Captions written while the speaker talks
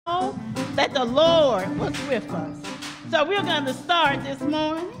that the Lord was with us. So we're going to start this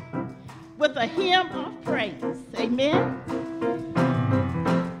morning with a hymn of praise. Amen.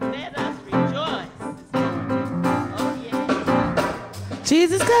 Let us rejoice this morning. Oh, yeah.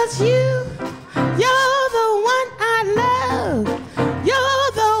 Jesus, 'cause you're the one I love.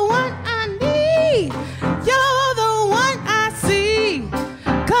 You're the one I need. You're the one I see.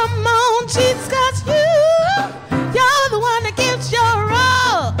 Come on, Jesus, 'cause you're the one that gives your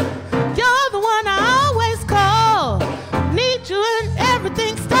all. You're the one I always call. Need you and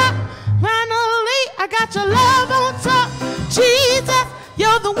everything stop. Finally, I got your love on top. Jesus,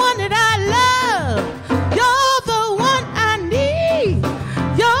 you're the one that I love. You're the one I need.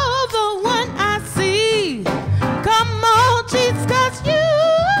 You're the one I see. Come on, Jesus, 'cause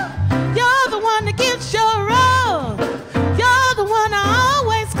you're the one that gives your all. You're the one I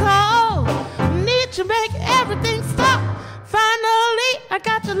always call. Need to make everything stop. Finally, I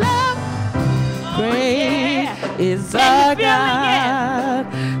got your love. Great is our God.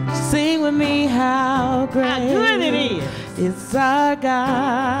 Sing with me how great. How good it is. It's our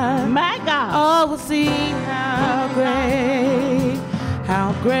God. My God. Oh, we'll see how great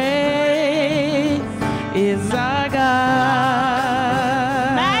is our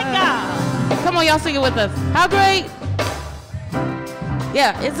God. My God. Come on, y'all sing it with us. How great?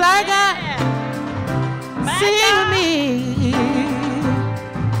 Yeah, it's our God. My Sing God. with me.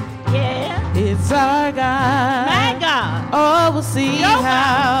 Yeah. It's our God. My God. Oh, we'll see Your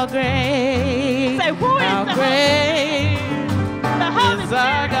how great. Say, who is how the great The Holy is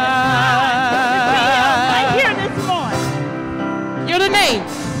our Spirit. God. Right here this morning. You're the name.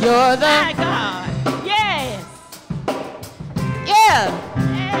 You're the. My God. Yes. Yeah.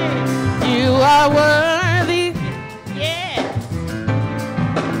 Yes. You are worthy. Yes.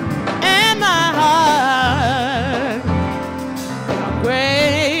 And my heart. How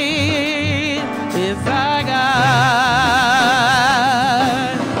great is our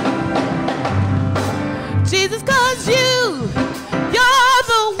God. Jesus, 'cause you're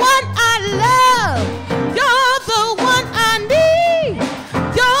the one I love. You're the one I need.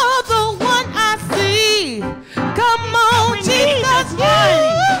 You're the one I see. Come on, We need Jesus, this morning.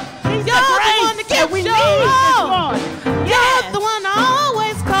 He's you're the grace one that that gives we your need this all. morning. You're Yes. the one I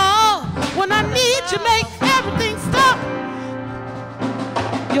always call when I need you, make everything stop.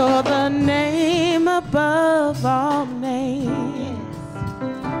 You're the name above all names.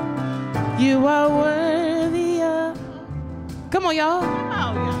 You are worthy of. Come on, y'all. Come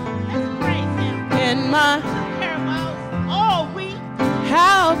on, y'all. Let's praise him. In my Care about all week.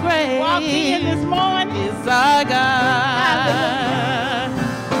 how great Walk in this morning. is our God.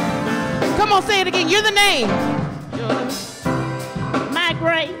 Come on, say it again. You're the name. My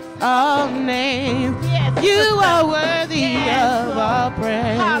grace. All names. Yes. You are worthy Yes, of Lord. all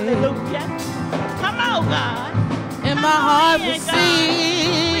praise. Hallelujah. Come on, God. And Come my heart on will in, God.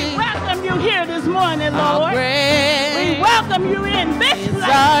 sing. We welcome you here this morning, How Lord. great We welcome you in this is place.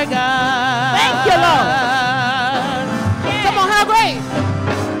 our God. Thank you, Lord. Yes. Come on, how great?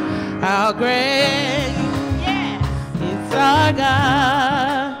 How great Yes. is our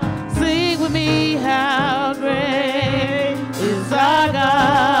God. Sing with me, how great is our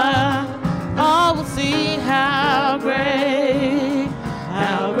God. All will see how great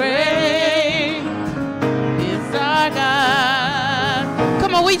is our God.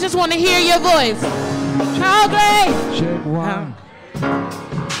 Come on, we just want to hear your voice. How great? Check one.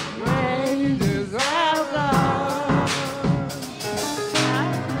 Great is our God.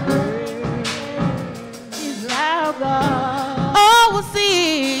 Is our God. Oh, we'll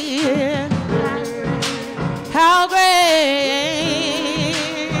see how great.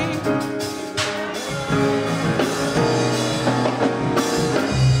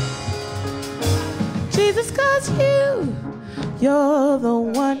 Jesus, 'cause you're the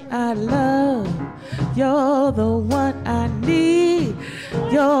one I love. You're the one I need.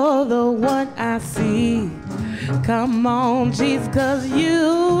 You're the one I see. Come on, Jesus, 'cause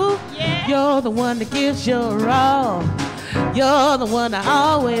you're the one that gives your all. You're the one I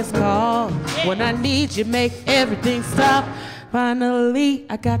always call. When I need you, make everything stop. Finally,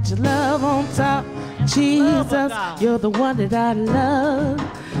 I got your love on top. Jesus, you're the one that I love.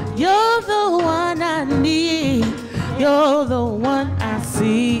 You're the one I need. You're the one I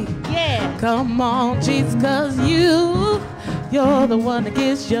see. Yeah. Come on, Jesus, 'cause you're the one that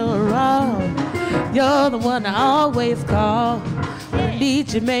gives your all. You're the one I always call. When I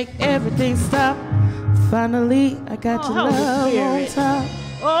need you, make everything stop. Finally, I got your Holy love Spirit. on top.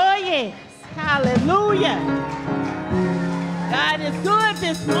 Oh, yes. Hallelujah. God is good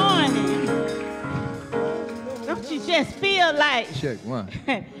this morning. Don't you just feel like Check one.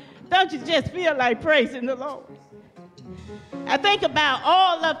 Don't you just feel like praising the Lord? I think about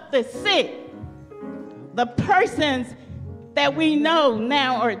all of the sick, the persons that we know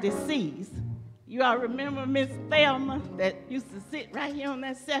now are deceased. You all remember Miss Thelma that used to sit right here on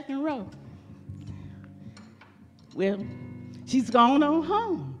that second row? Well, she's gone on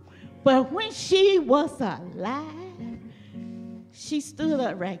home. But when she was alive, she stood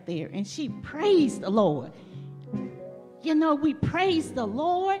up right there and she praised the Lord. You know, we praise the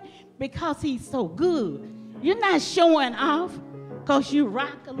Lord because he's so good. You're not showing off because you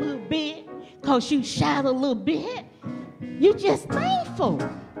rock a little bit, because you shout a little bit. You're just thankful.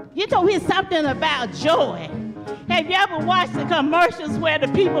 You know, it's something about joy. Have you ever watched the commercials where the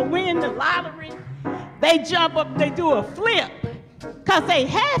people win the lottery? They jump up, they do a flip because they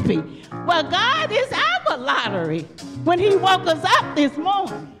happy. Well, God is our lottery when he woke us up this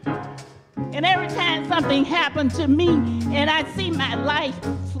morning. And every time something happened to me and I see my life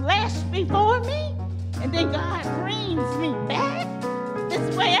flash before me, and then God brings me back, this is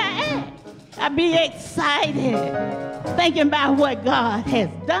the way I act. I be excited, thinking about what God has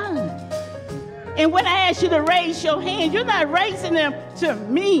done. And when I ask you to raise your hand, you're not raising them to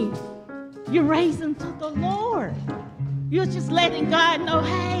me. You're raising to the Lord. You're just letting God know,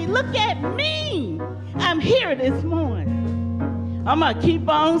 hey, look at me. I'm here this morning. I'm going to keep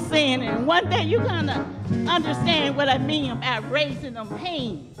on saying it. And one day you're going to understand what I mean about raising them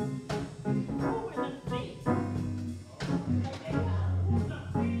hands.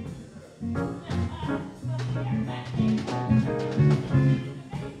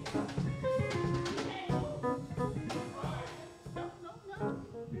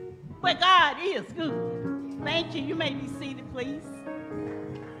 But God is good. Thank you. You may be seated, please.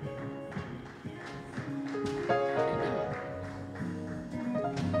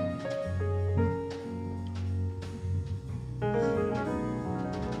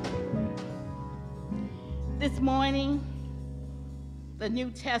 This morning, the New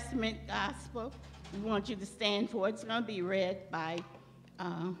Testament gospel, we want you to stand for it. It's going to be read by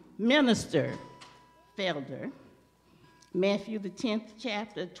Minister Felder. Matthew, the 10th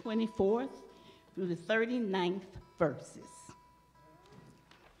chapter, 24th through the 39th verses.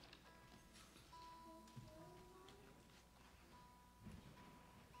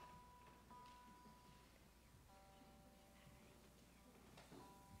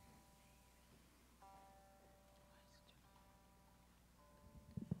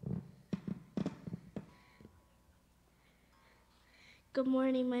 Good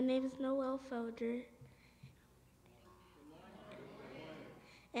morning. My name is Noelle Felder,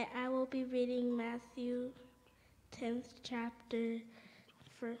 and I will be reading Matthew 10th chapter,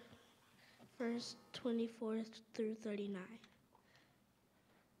 verse 24 through 39.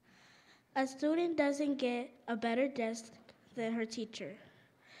 A student doesn't get a better desk than her teacher.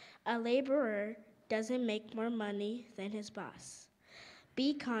 A laborer doesn't make more money than his boss.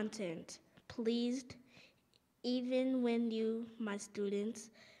 Be content, pleased, even when you, my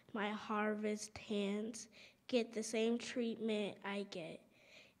students, my harvest hands, get the same treatment I get.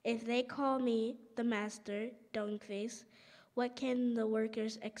 If they call me the master, Dunkface, what can the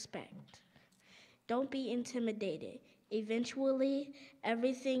workers expect? Don't be intimidated. Eventually,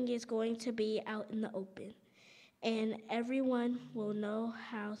 everything is going to be out in the open, and everyone will know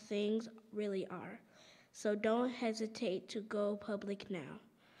how things really are. So don't hesitate to go public now.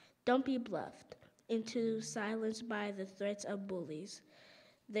 Don't be bluffed into silence by the threats of bullies.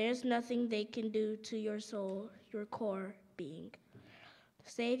 There's nothing they can do to your soul, your core being.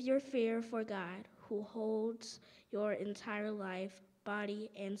 Save your fear for God, who holds your entire life, body,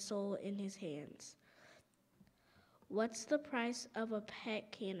 and soul in his hands. What's the price of a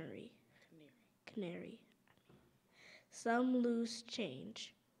pet canary? Canary. Some loose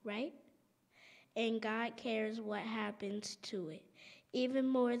change, right? And God cares what happens to it, even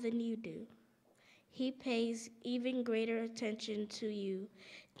more than you do. He pays even greater attention to you,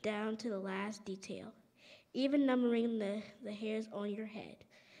 down to the last detail, even numbering the hairs on your head.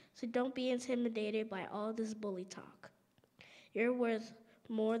 So don't be intimidated by all this bully talk. You're worth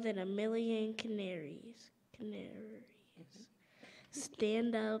more than 1,000,000 canaries.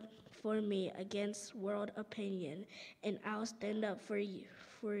 Stand up for me against world opinion, and I'll stand up for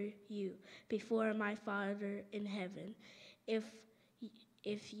you before my Father in heaven.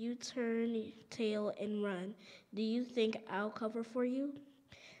 If you turn tail and run, do you think I'll cover for you?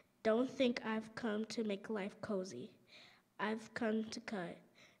 Don't think I've come to make life cozy. I've come to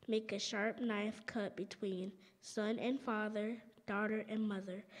make a sharp knife cut between son and father, daughter and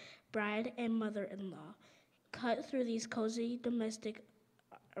mother, bride and mother-in-law. Cut through these cozy domestic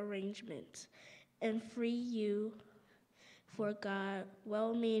arrangements and free you For God,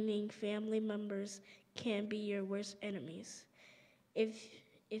 well-meaning family members can be your worst enemies.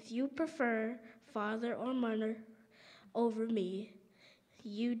 If you prefer father or mother over me,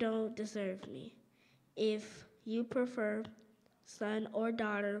 you don't deserve me. If you prefer son or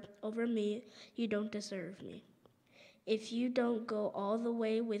daughter over me, you don't deserve me. If you don't go all the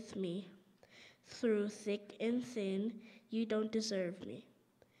way with me through thick and thin, you don't deserve me.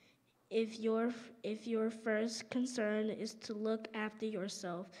 If your first concern is to look after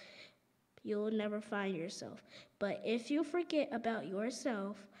yourself, you'll never find yourself. But if you forget about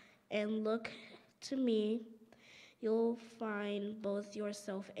yourself and look to me, you'll find both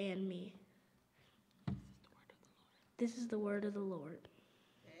yourself and me. This is the word of the Lord.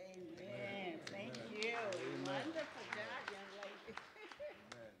 Amen. Thank you. Wonderful job, young lady.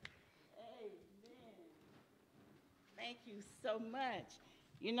 Amen. Thank you so much.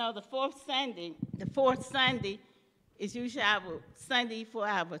 You know, the fourth Sunday is usually our Sunday for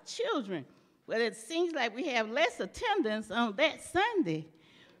our children. But it seems like we have less attendance on that Sunday.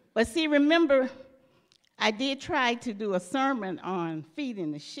 But see, remember, I did try to do a sermon on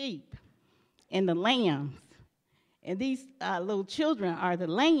feeding the sheep and the lambs. And these little children are the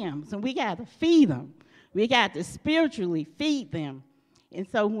lambs, and we got to feed them. We got to spiritually feed them. And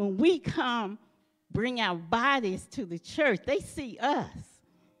so when we come, bring our bodies to the church, they see us.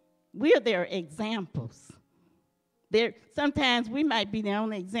 We're their examples. Sometimes we might be the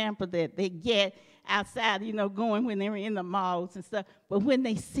only example that they get outside, you know, going when they're in the malls and stuff. But when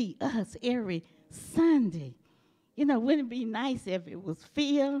they see us every Sunday, you know, wouldn't it be nice if it was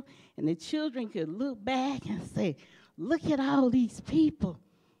filled and the children could look back and say, look at all these people,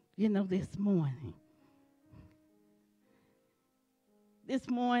 you know, this morning. This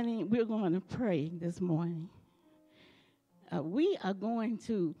morning, we're going to pray this morning. We are going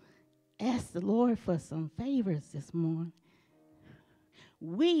to ask the Lord for some favors this morning.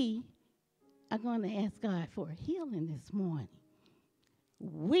 We are going to ask God for a healing this morning.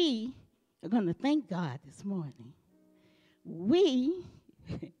 We are going to thank God this morning. We're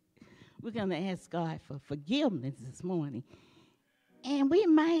going to ask God for forgiveness this morning. And we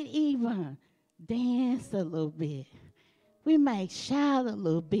might even dance a little bit. We might shout a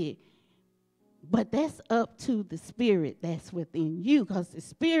little bit. But that's up to the spirit that's within you, because the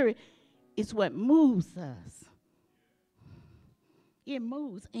spirit is what moves us. It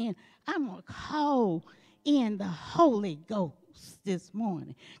moves. And I'm going to call in the Holy Ghost this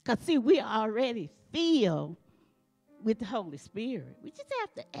morning. Because, see, we are already filled with the Holy Spirit. We just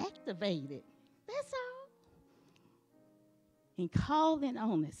have to activate it. That's all. And calling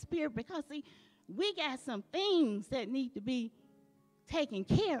on the Spirit. Because, see, we got some things that need to be taken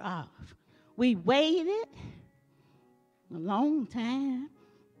care of. We waited a long time.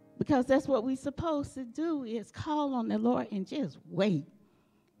 Because that's what we're supposed to do, is call on the Lord and just wait.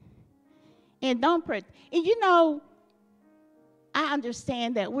 And don't pray. And you know, I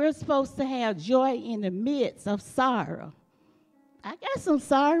understand that we're supposed to have joy in the midst of sorrow. I got some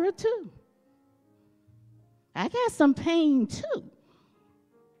sorrow too. I got some pain too.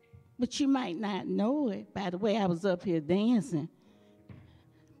 But you might not know it by the way I was up here dancing.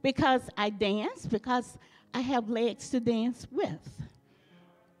 Because I dance, because I have legs to dance with.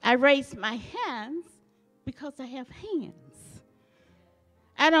 I raise my hands because I have hands.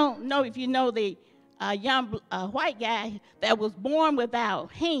 I don't know if you know the young white guy that was born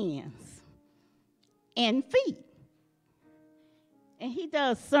without hands and feet. And he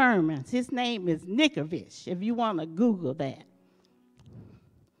does sermons. His name is Nikovich, if you want to Google that.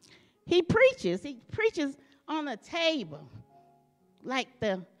 He preaches on a table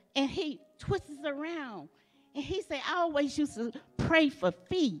and he twists around. And he said, I always used to pray for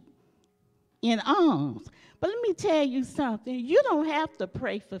feet and arms. But let me tell you something. You don't have to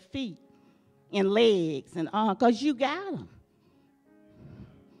pray for feet and legs and arms, because you got them.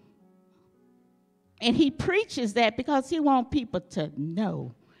 And he preaches that because he wants people to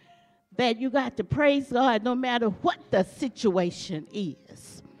know that you got to praise God no matter what the situation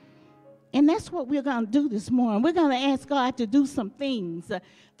is. And that's what we're going to do this morning. We're going to ask God to do some things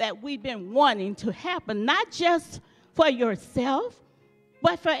that we've been wanting to happen, not just for yourself,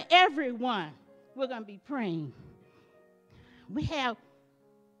 but for everyone. We're going to be praying. We have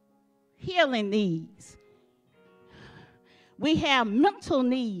healing needs. We have mental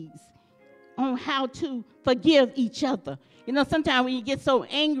needs on how to forgive each other. You know, sometimes when you get so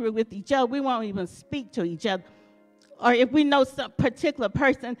angry with each other, we won't even speak to each other. Or if we know some particular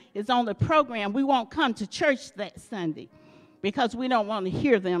person is on the program, we won't come to church that Sunday because we don't want to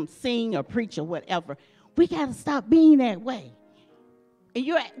hear them sing or preach or whatever. We got to stop being that way. And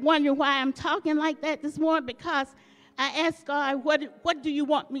you're wondering why I'm talking like that this morning? Because I asked God, what do you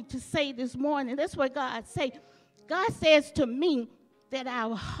want me to say this morning? That's what God said. God says to me that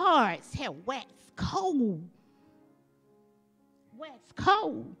our hearts have waxed cold. Waxed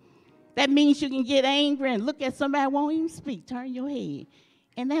cold. That means you can get angry and look at somebody who won't even speak. Turn your head.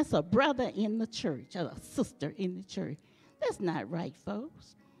 And that's a brother in the church or a sister in the church. That's not right,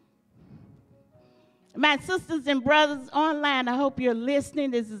 folks. My sisters and brothers online, I hope you're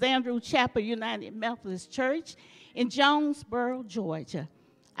listening. This is Andrew Chapel United Methodist Church in Jonesboro, Georgia.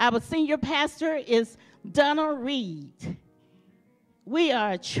 Our senior pastor is Donna Reed. We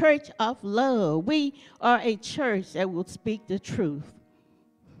are a church of love. We are a church that will speak the truth.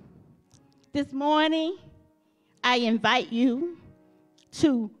 This morning, I invite you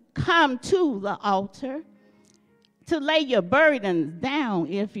to come to the altar, to lay your burdens down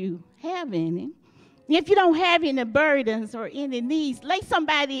if you have any. If you don't have any burdens or any needs, lay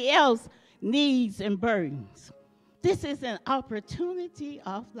somebody else's needs and burdens. This is an opportunity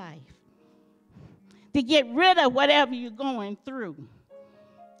of life to get rid of whatever you're going through.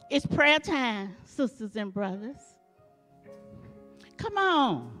 It's prayer time, sisters and brothers. Come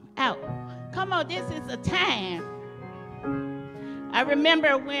on out. Come on, this is a time. I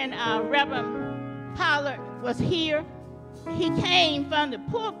remember when Reverend Pollard was here, he came from the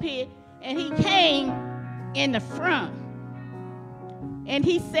pulpit and he came in the front. And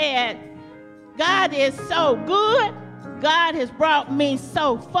he said, God is so good. God has brought me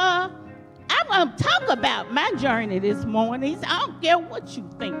so far. I'm going to talk about my journey this morning. I don't care what you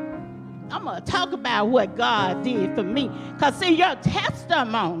think. I'm going to talk about what God did for me. Because, see, your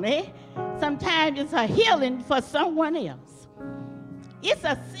testimony, sometimes it's a healing for someone else. It's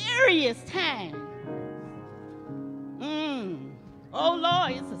a serious time. Oh,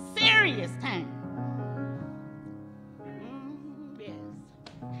 Lord, it's a serious time. Yes.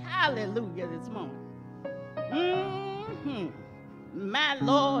 Hallelujah this morning. My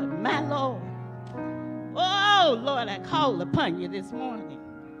Lord, my Lord. Oh, Lord, I call upon you this morning.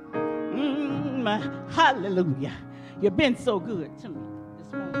 Hallelujah. You've been so good to me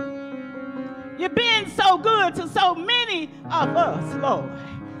this morning. You've been so good to so many of us, Lord.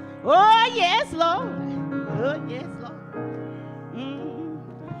 Oh, yes, Lord. Oh, yes, Lord.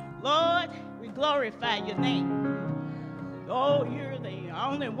 Lord, we glorify your name. Oh, you're the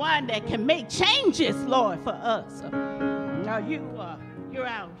only one that can make changes, Lord, for us. Now you're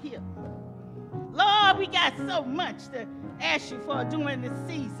out here. Lord, we got so much to ask you for during this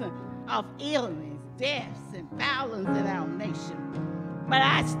season of illness, deaths, and violence in our nation. But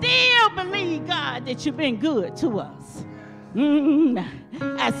I still believe, God, that you've been good to us.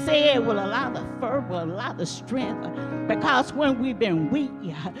 I say it with a lot of fervor, a lot of strength, because when we've been weak,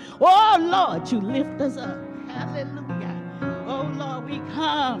 oh, Lord, you lift us up. Hallelujah. Oh, Lord, we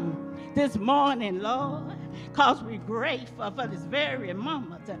come this morning, Lord, because we're grateful for this very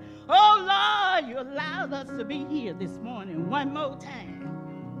moment. Oh, Lord, you allowed us to be here this morning one more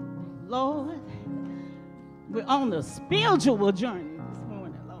time. Lord, we're on a spiritual journey this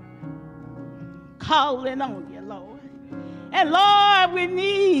morning, Lord, calling on you, Lord. And Lord, we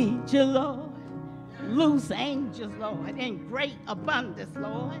need you, Lord. Loose angels, Lord, in great abundance,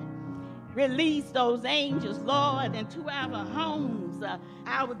 Lord. Release those angels, Lord, into our homes,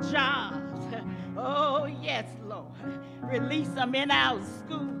 our jobs. Oh, yes, Lord. Release them in our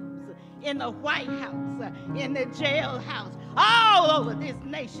schools, in the White House, in the jailhouse, all over this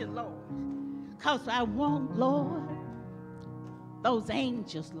nation, Lord. Because I want, Lord, those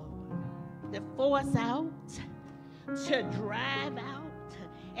angels, Lord, to force out, to drive out,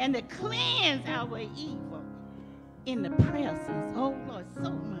 and to cleanse our evil in the presence. Oh, Lord,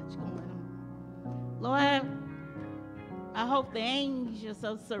 so much going on. Lord, I hope the angels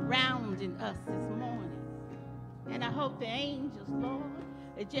are surrounding us this morning. And I hope the angels, Lord,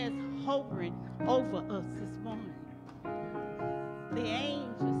 are just hovering over us this morning. The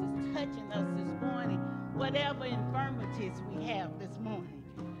angels is touching us this morning, whatever infirmities we have this morning.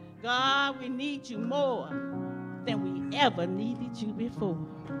 God, we need you more than we ever needed you before.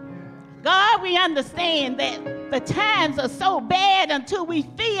 God, we understand that the times are so bad until we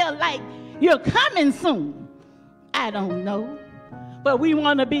feel like you're coming soon. I don't know, but we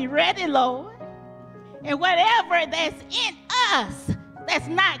want to be ready, Lord. And whatever that's in us that's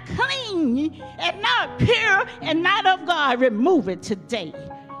not clean and not pure and not of God, remove it today.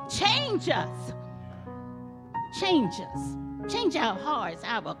 Change us. Change us. Change our hearts,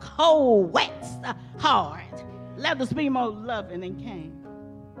 our cold, wet heart. Let us be more loving and kind.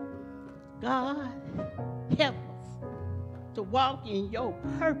 God, help us to walk in your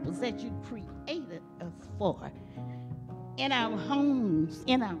purpose that you created us for. In our homes,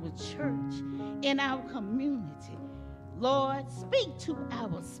 in our church, in our community. Lord, speak to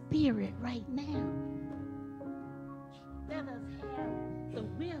our spirit right now. Let us have the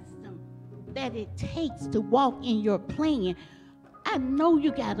wisdom that it takes to walk in your plan. I know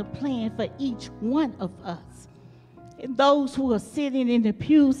you got a plan for each one of us. And those who are sitting in the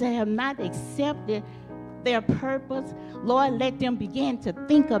pews that have not accepted their purpose, Lord, let them begin to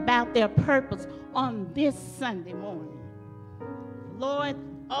think about their purpose on this Sunday morning. Lord,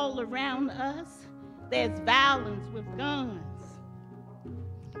 all around us, there's violence with guns.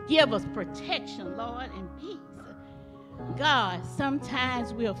 Give us protection, Lord, and peace. God,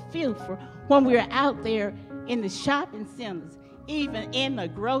 sometimes we're fearful when we're out there in the shopping centers, even in the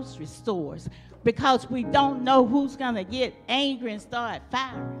grocery stores, because we don't know who's going to get angry and start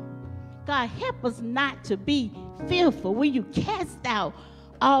firing. God, help us not to be fearful. Will you cast out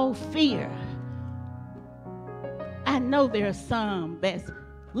all fear? I know there are some that's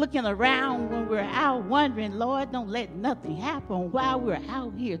looking around when we're out wondering, Lord, don't let nothing happen while we're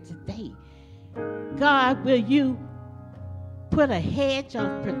out here today. God, will you put a hedge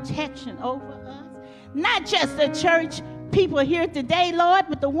of protection over us? Not just the church people here today, Lord,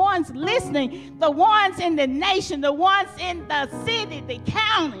 but the ones listening, the ones in the nation, the ones in the city, the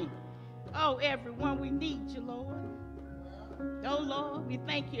county. Oh, everyone, we need you, Lord. Oh, Lord, we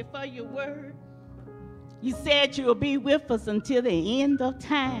thank you for your word. You said you'll be with us until the end of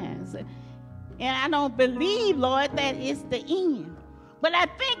times. And I don't believe, Lord, that it's the end. But I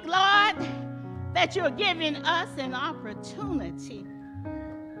think, Lord, that you're giving us an opportunity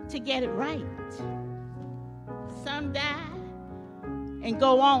to get it right. Some die and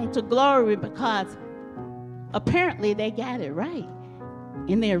go on to glory because apparently they got it right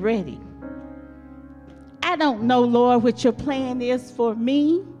and they're ready. I don't know, Lord, what your plan is for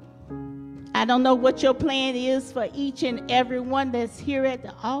me. I don't know what your plan is for each and every one that's here at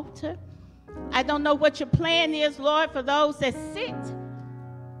the altar. I don't know what your plan is, Lord, for those that sit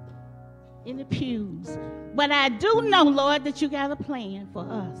in the pews. But I do know, Lord, that you got a plan for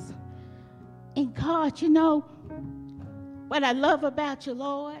us. And God, you know, what I love about you,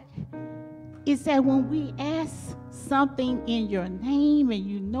 Lord, is that when we ask something in your name and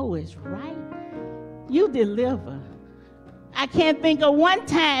you know it's right, you deliver. I can't think of one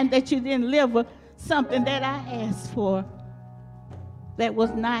time that you didn't deliver something that I asked for that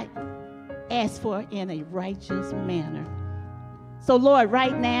was not asked for in a righteous manner. So, Lord,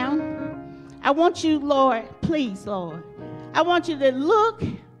 right now, I want you, Lord, please, Lord, I want you to look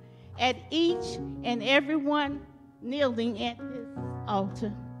at each and everyone kneeling at this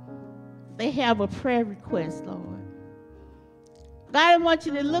altar. They have a prayer request, Lord. God, I want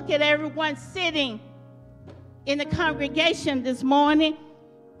you to look at everyone sitting in the congregation this morning.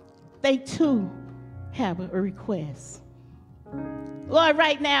 They too have a request. Lord,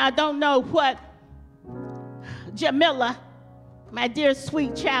 right now, I don't know what Jamila, my dear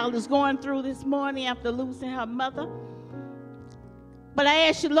sweet child, is going through this morning after losing her mother. But I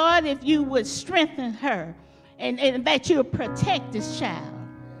ask you, Lord, if you would strengthen her and that you would protect this child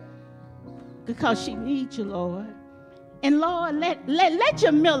because she needs you, Lord. And Lord, let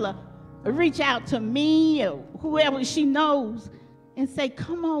Jamila reach out to me or whoever she knows and say,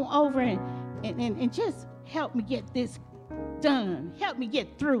 come on over and just help me get this done. Help me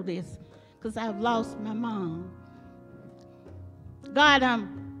get through this because I've lost my mom. God,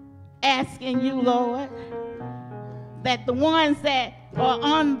 I'm asking you, Lord, that the ones that are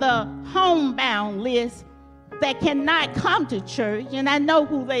on the homebound list that cannot come to church, and I know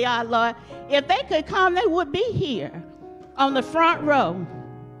who they are, Lord, if they could come, they would be here on the front row.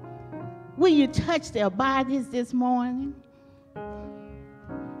 Will you touch their bodies this morning?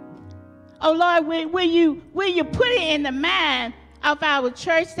 Oh, Lord, will you put it in the mind of our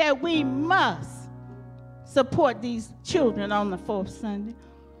church that we must support these children on the fourth Sunday?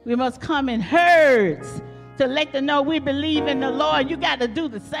 We must come in herds to let them know we believe in the Lord. You got to do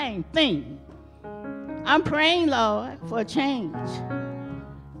the same thing. I'm praying, Lord, for a change.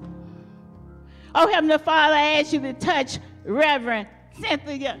 Oh, Heavenly Father, I ask you to touch Reverend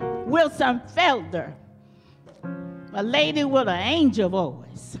Cynthia Wilson Felder, a lady with an angel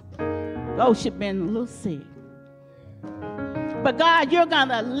voice. Oh, she's been a little sick. But God, you're going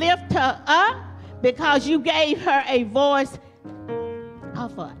to lift her up because you gave her a voice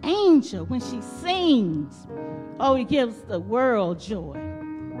of an angel when she sings. Oh, it gives the world joy.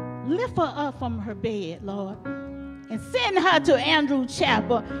 Lift her up from her bed, Lord, and send her to Andrew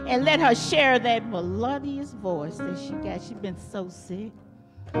Chapel and let her share that melodious voice that she got. She's been so sick.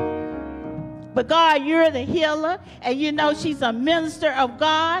 But God, you're the healer, and you know she's a minister of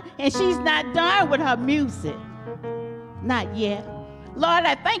God, and she's not done with her music. Not yet. Lord,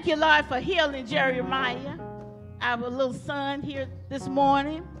 I thank you, Lord, for healing Jeremiah. our little son here this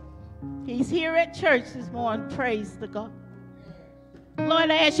morning. He's here at church this morning. Praise the God.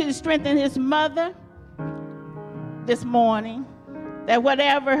 Lord, I ask you to strengthen his mother this morning, that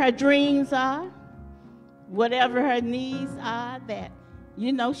whatever her dreams are, whatever her needs are, that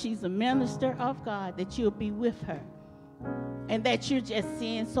you know she's a minister of God, that you'll be with her. And that you're just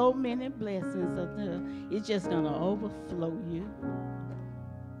seeing so many blessings of her. It's just going to overflow you.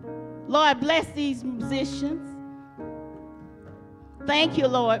 Lord, bless these musicians. Thank you,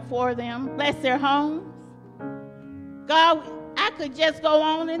 Lord, for them. Bless their homes. God, I could just go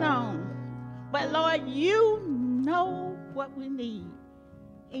on and on. But, Lord, you know what we need.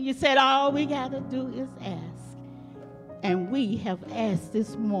 And you said all we got to do is ask. And we have asked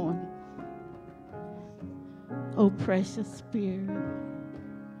this morning. Oh, precious Spirit.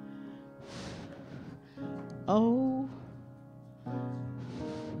 Oh,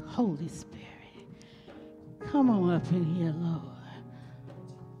 Holy Spirit. Come on up in here, Lord.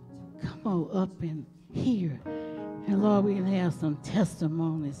 Come on up in here. And Lord, we can have some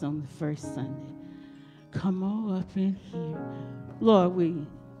testimonies on the first Sunday. Come on up in here. Lord, we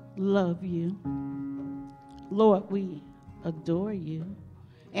love you. Lord, we adore you.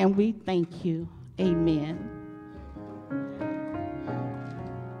 And we thank you. Amen.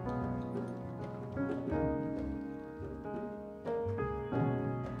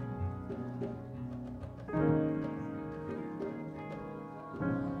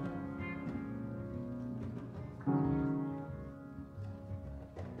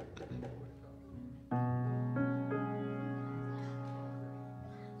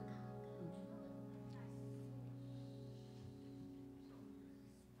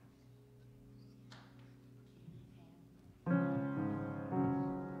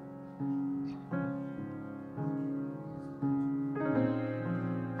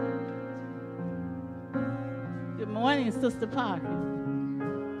 Good morning, Sister Parker.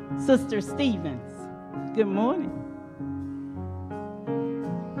 Sister Stevens. Good morning.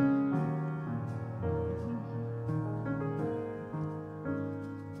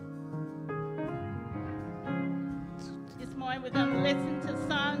 This morning we're going to listen to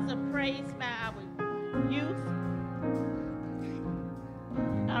songs of praise by our youth,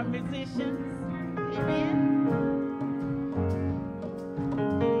 our musicians. Amen.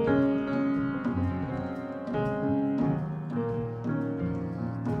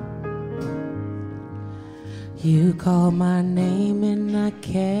 You called my name and I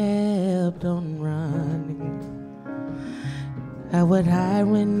kept on running. I would hide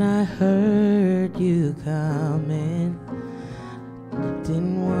when I heard you coming.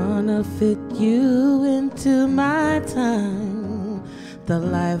 Didn't wanna fit you into my time. The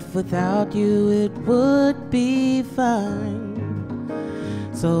life without you, it would be fine.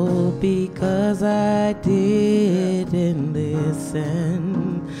 So because I didn't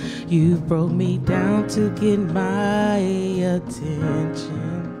listen, you broke me down to get my attention.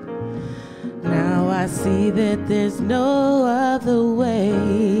 Now I see that there's no other way.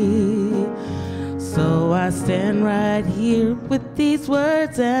 So I stand right here with these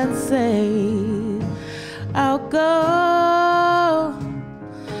words and say, I'll go.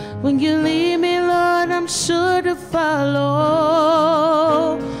 When you leave me, Lord, I'm sure to follow.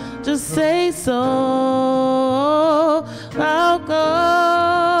 Just say so. I'll go.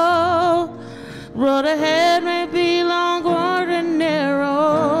 Road ahead may be long or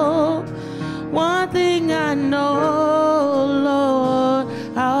narrow. One thing I know, Lord,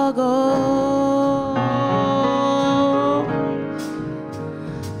 I'll go.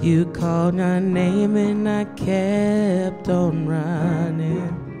 You called my name and I kept on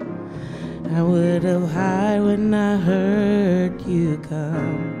running. I would have hid when I heard you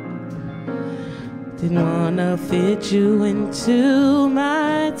come. Didn't wanna fit you into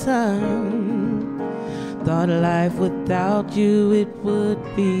my time. Thought life without you, it would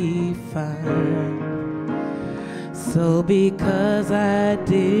be fine. So because I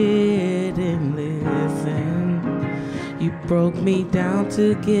didn't listen, you broke me down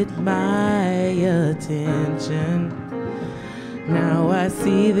to get my attention. Now I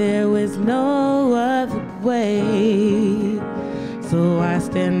see there was no other way. So I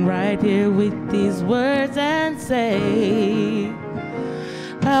stand right here with these words and say,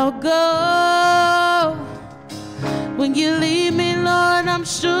 I'll go. When you leave me, Lord, I'm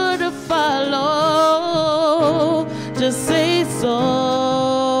sure to follow. Just say so.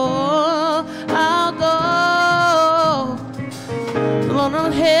 I'll go. The road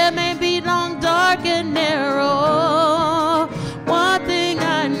ahead may be long, dark, and narrow. One thing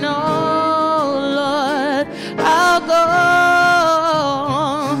I know, Lord, I'll go.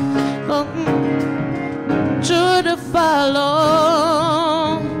 Sure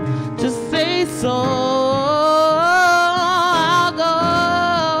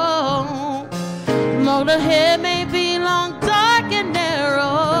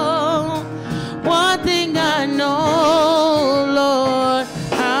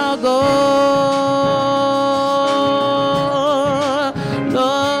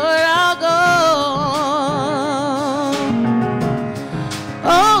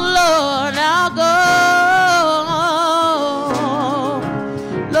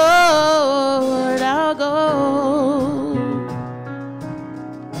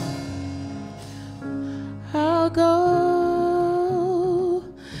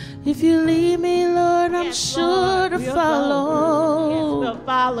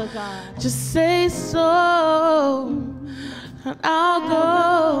Holler, God. Just say so, and I'll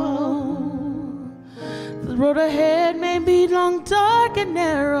go. The road ahead may be long, dark, and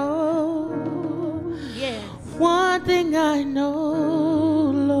narrow. Yes. One thing I know,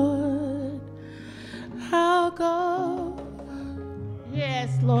 Lord, I'll go.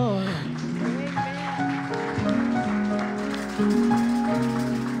 Yes, Lord.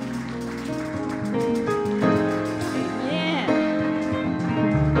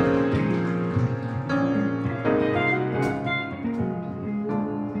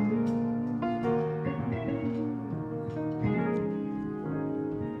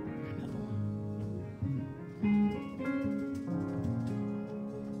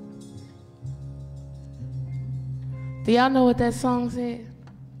 Do y'all know what that song said?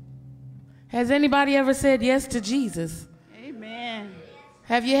 Has anybody ever said yes to Jesus? Amen.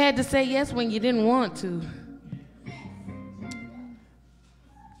 Have you had to say yes when you didn't want to?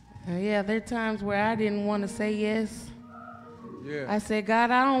 Yeah, there are times where I didn't want to say yes. Yeah. I said,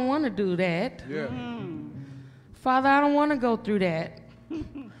 God, I don't want to do that. Yeah. Father, I don't want to go through that.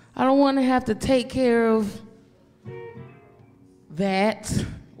 I don't want to have to take care of that,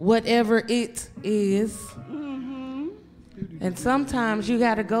 whatever it is. And sometimes you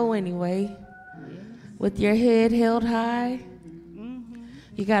got to go anyway, with your head held high.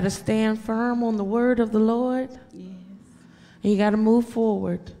 You got to stand firm on the word of the Lord. And you got to move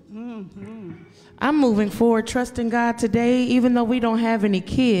forward. I'm moving forward, trusting God today, even though we don't have any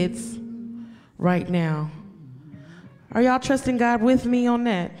kids right now. Are y'all trusting God with me on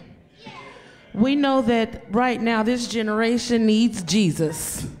that? We know that right now this generation needs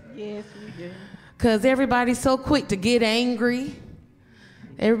Jesus. Yes, we do. Because everybody's so quick to get angry.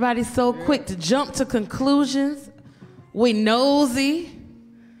 Everybody's so quick to jump to conclusions. We nosy.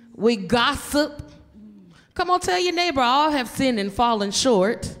 We gossip. Come on, tell your neighbor, all have sinned and fallen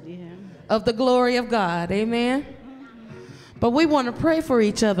short of the glory of God. Amen? But we want to pray for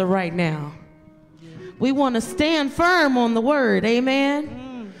each other right now. We want to stand firm on the word.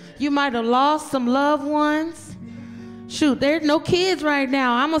 Amen? You might have lost some loved ones. Shoot, there's no kids right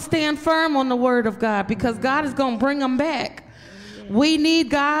now. I'm going to stand firm on the word of God because God is going to bring them back. We need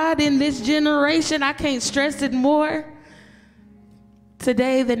God in this generation. I can't stress it more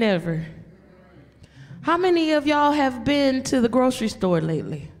today than ever. How many of y'all have been to the grocery store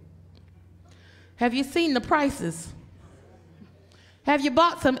lately? Have you seen the prices? Have you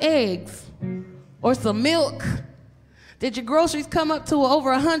bought some eggs or some milk? Did your groceries come up to over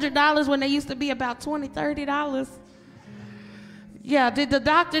 $100 when they used to be about $20, $30? Yeah, did the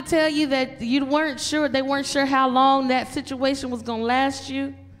doctor tell you that they weren't sure how long that situation was going to last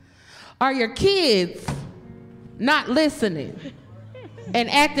you? Are your kids not listening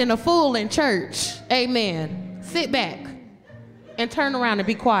and acting a fool in church? Amen. Sit back and turn around and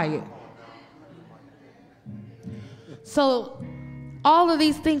be quiet. So all of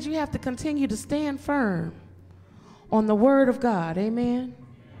these things, you have to continue to stand firm on the word of God. Amen.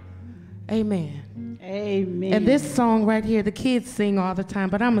 Amen. Amen. And this song right here, the kids sing all the time,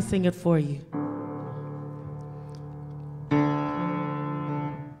 but I'm going to sing it for you.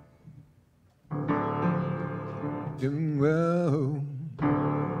 Well,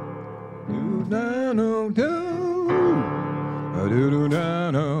 do na no do, do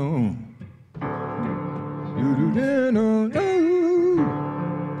na no, do da no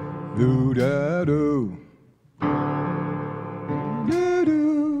do da do.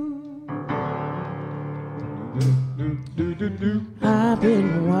 I've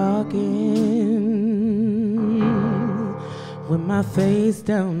been walking with my face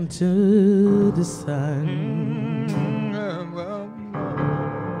down to the sun.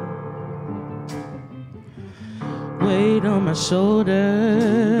 Weight on my shoulders,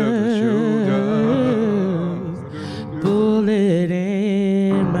 bullet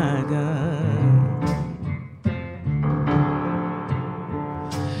in my gun.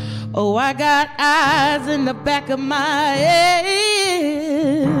 Oh, I got eyes in the back of my head,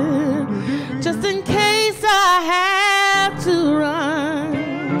 just in case I have to run.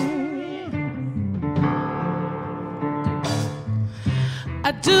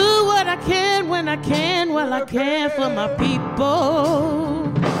 I do what I can when I can, while I can for my people.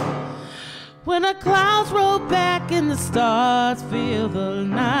 When the clouds roll back and the stars fill the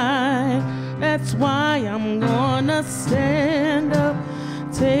night, that's why I'm gonna stand up.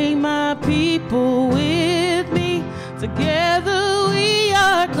 Take my people with me. Together we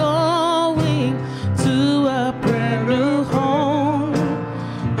are going to a brand new home.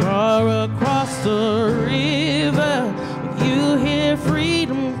 Far across the river, you hear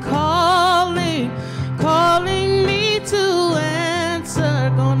freedom calling, calling me to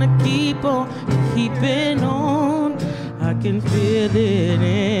answer. gonna keep on keeping on. I can feel it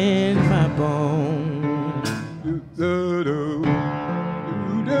in my bones.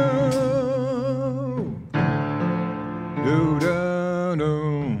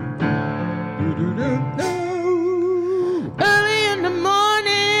 Early in the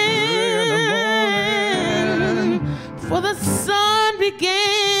morning, before the sun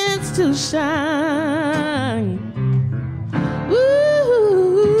begins to shine,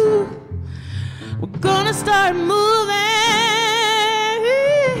 ooh, we're gonna start moving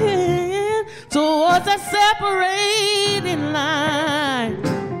towards that separating line.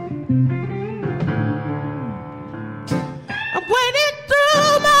 I'm wading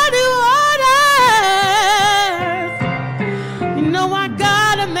through muddy waters. You know I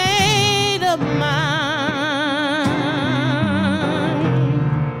got a made up mind.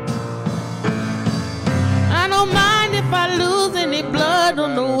 I don't mind if I lose any blood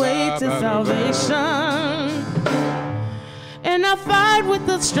on the way to salvation. And I fight with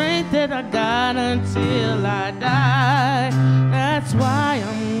the strength that I got until I die. That's why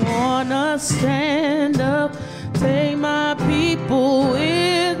I'm gonna stand up. Take my people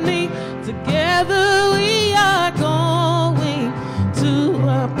with me. Together we are going to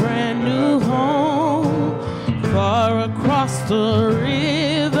a brand new home. Far across the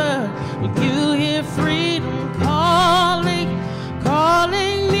river, you hear freedom calling,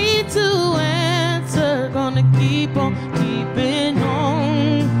 calling me to answer. Gonna keep on keeping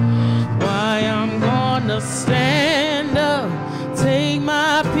on. Why I'm gonna stand up. Take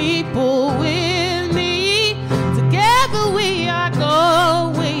my people with me. Together we are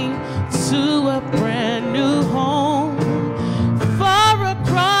going to a brand new home. Far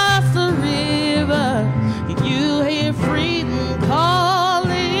across the river, you hear freedom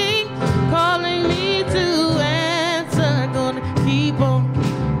calling, calling me to answer. Gonna keep on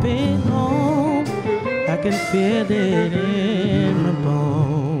keeping on. I can feel it in my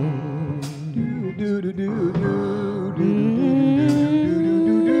bones.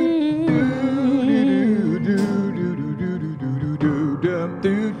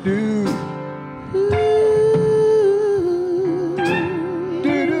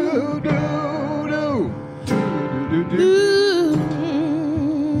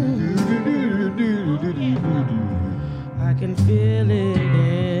 I can feel it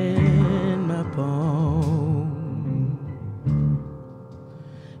in my bones.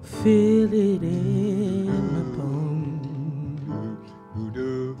 Feel it in my bones.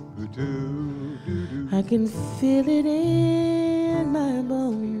 I can feel it in my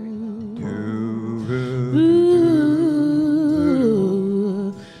bones. Ooh,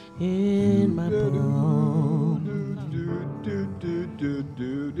 in my bones.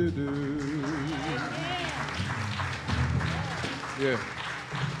 Yeah.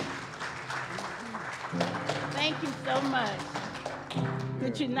 Thank you so much.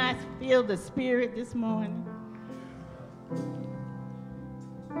 Could you not feel the spirit this morning?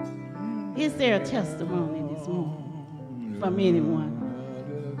 Is there a testimony this morning from anyone?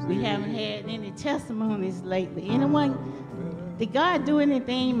 We haven't had any testimonies lately. Anyone? Did God do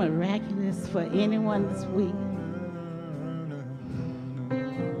anything miraculous for anyone this week?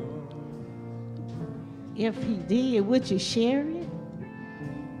 If he did, would you share it?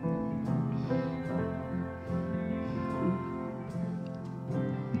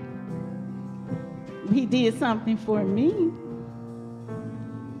 He did something for me.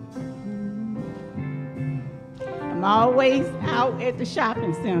 I'm always out at the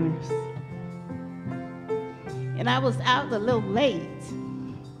shopping centers. And I was out a little late.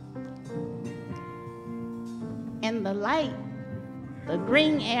 And the light, the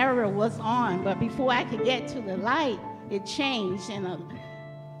green arrow was on, but before I could get to the light, it changed and a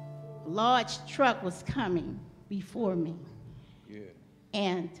large truck was coming before me. Yeah.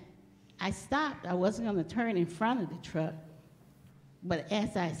 And I stopped. I wasn't going to turn in front of the truck. But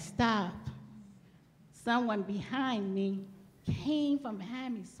as I stopped, someone behind me came from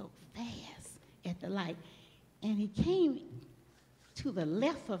behind me so fast at the light. And he came to the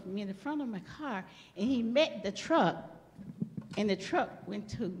left of me in the front of my car, and he met the truck, and the truck went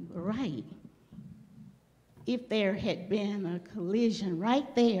to the right. If there had been a collision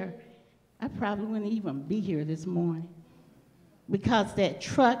right there, I probably wouldn't even be here this morning, because that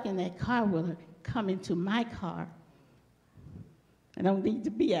truck and that car would have come into my car. I don't need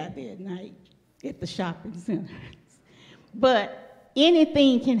to be out there at night at the shopping centers. But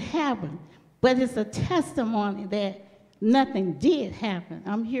anything can happen. But it's a testimony that nothing did happen.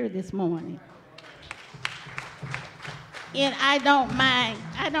 I'm here this morning. And I don't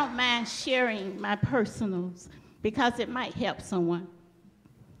mind sharing my personals because it might help someone.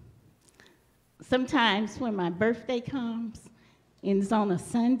 sometimes when my birthday comes and it's on a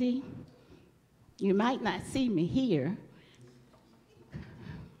Sunday, you might not see me here,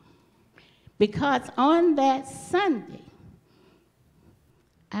 because on that Sunday,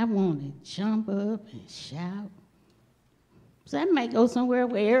 I want to jump up and shout. So I might go somewhere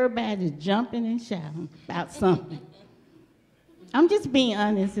where everybody's jumping and shouting about something. I'm just being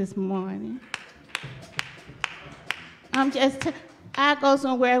honest this morning. I go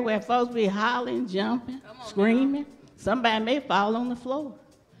somewhere where folks be hollering, jumping, screaming. Somebody may fall on the floor.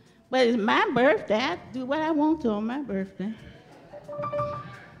 But it's my birthday. I do what I want to on my birthday.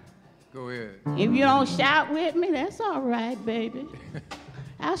 Go ahead. If you don't shout with me, that's all right, baby.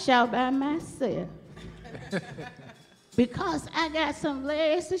 I'll shout by myself. Because I got some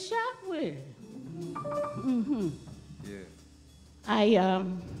legs to shout with. Mm-hmm. Yeah. I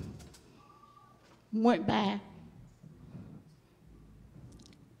went by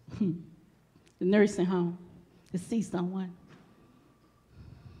the nursing home to see someone.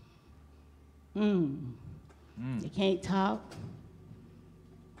 They can't talk.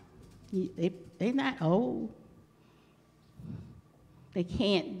 They're not old. They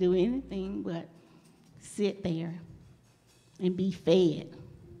can't do anything but sit there and be fed.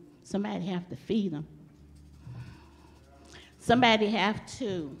 Somebody have to feed them. Somebody have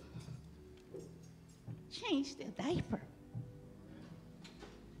to change their diaper.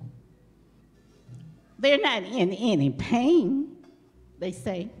 They're not in any pain, they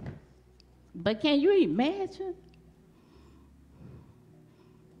say. But can you imagine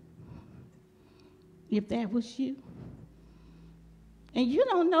if that was you? And you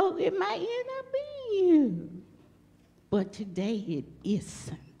don't know, it might end up being you. But today it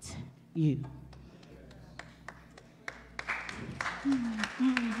isn't you.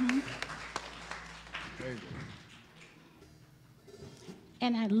 Mm-hmm.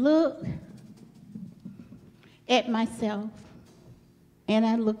 And I look at myself, and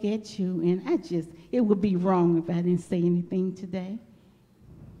I look at you, and it would be wrong if I didn't say anything today.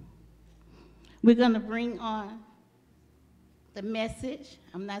 We're going to bring on the message.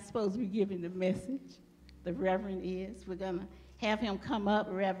 I'm not supposed to be giving the message. The Reverend is. We're going to have him come up,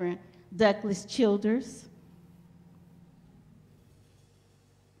 Reverend Douglas Childers.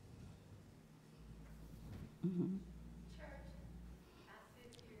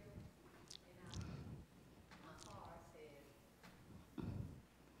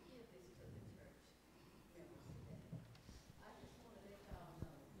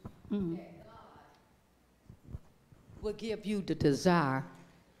 Mm-hmm. That God will give you the desire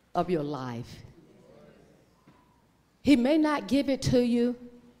of your life. He may not give it to you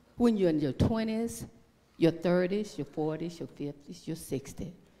when you're in your 20s, your 30s, your 40s, your 50s, your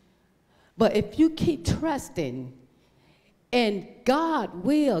 60s. But if you keep trusting, and God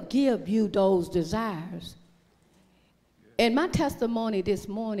will give you those desires. And my testimony this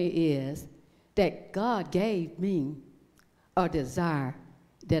morning is that God gave me a desire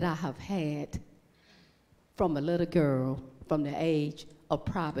that I have had from a little girl from the age of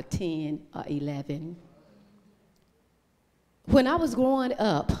probably 10 or 11. When I was growing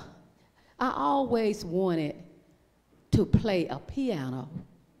up, I always wanted to play a piano.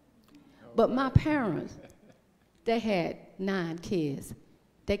 But my parents, they had 9 kids.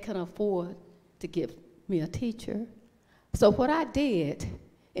 They couldn't afford to give me a teacher. So what I did,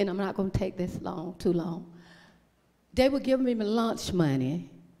 and I'm not going to take this too long, they would give me my lunch money.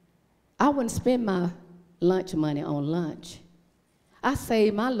 I wouldn't spend my lunch money on lunch. I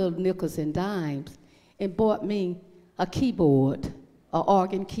saved my little nickels and dimes and bought me a keyboard, an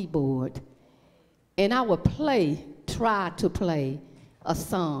organ keyboard. And I would try to play a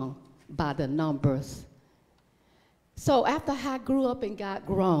song by the numbers. So after I grew up and got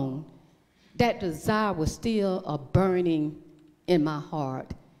grown, that desire was still a burning in my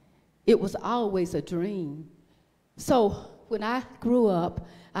heart. It was always a dream. So when I grew up,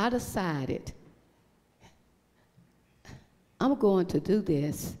 I decided, I'm going to do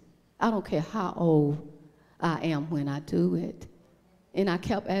this. I don't care how old I am when I do it. And I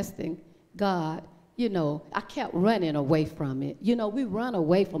kept asking God, I kept running away from it. We run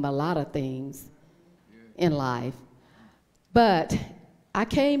away from a lot of things in life. But I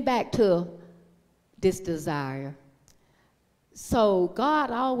came back to this desire. So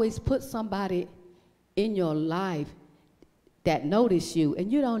God always puts somebody in your life that notice you,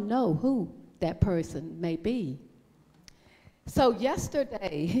 and you don't know who that person may be. So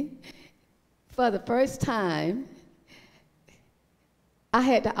yesterday, for the first time, I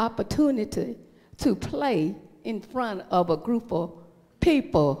had the opportunity to play in front of a group of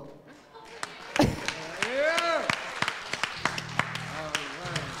people. Yeah.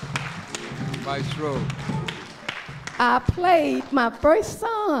 All right. Maestro. I played my first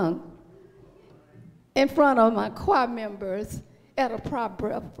song in front of my choir members at a prayer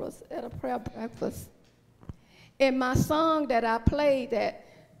breakfast. And my song that I played that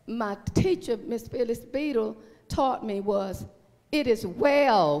my teacher, Miss Phyllis Beadle, taught me was, "It is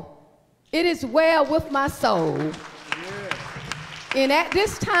well with my soul." Yeah. And at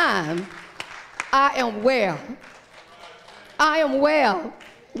this time, I am well. I am well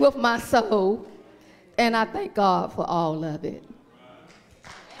with my soul, and I thank God for all of it.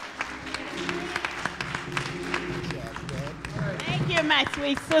 Thank you, my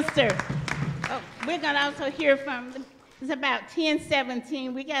sweet sister. Oh, we're going to also hear from, it's about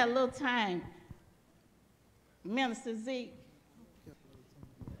 10:17. We got a little time. Minister Zeke.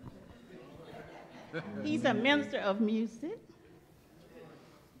 He's a minister of music.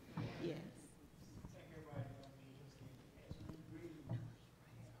 Yes.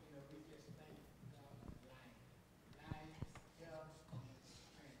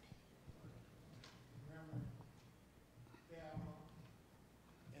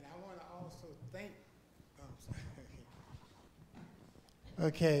 And I want to also thank,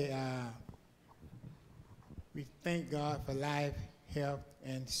 okay, we thank God for life, health,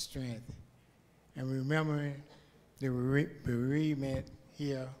 and strength. And remembering the bereavement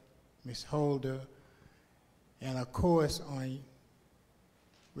here, Miss Holder, and of course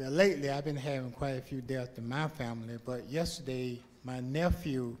lately I've been having quite a few deaths in my family, but yesterday my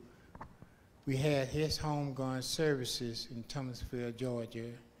nephew, we had his homegoing services in Thomasville,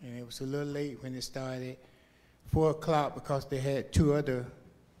 Georgia, and it was a little late when it started, 4 o'clock, because they had 2 other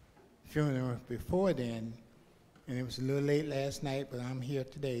funerals before then, and it was a little late last night, but I'm here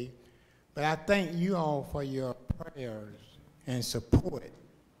today. But I thank you all for your prayers and support,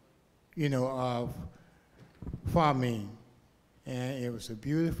 for me. And it was a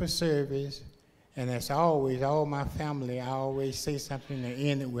beautiful service. And as always, all my family, I always say something to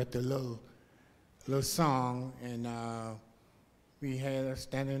end it with a little song. And we had a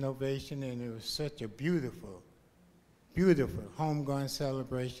standing ovation, and it was such a beautiful, beautiful homegoing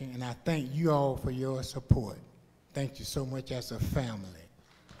celebration. And I thank you all for your support. Thank you so much as a family.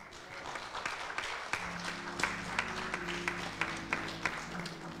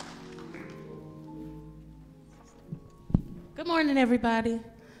 Good morning, everybody.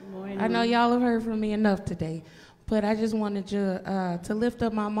 Good morning. I know y'all have heard from me enough today, but I just wanted to lift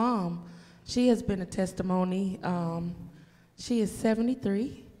up my mom. She has been a testimony. She is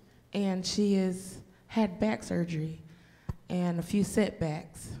 73, and she has had back surgery and a few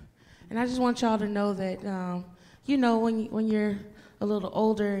setbacks. And I just want y'all to know that, when you're a little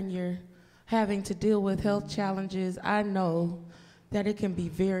older and you're having to deal with health challenges, I know that it can be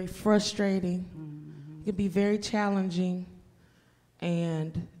very frustrating. It can be very challenging.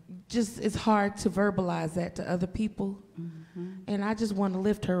 And just it's hard to verbalize that to other people. And I just want to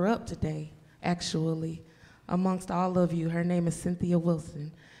lift her up today, actually, amongst all of you. Her name is Cynthia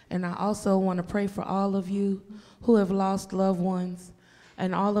Wilson. And I also want to pray for all of you who have lost loved ones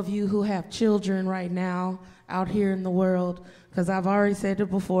and all of you who have children right now out here in the world. Because I've already said it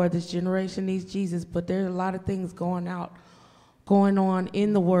before, this generation needs Jesus, but there's a lot of things going on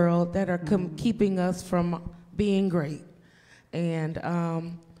in the world that are keeping us from being great. And I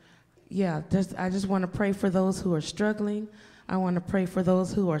just want to pray for those who are struggling. I want to pray for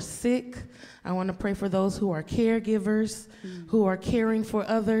those who are sick. I want to pray for those who are caregivers, who are caring for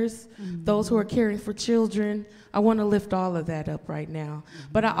others, those who are caring for children. I want to lift all of that up right now.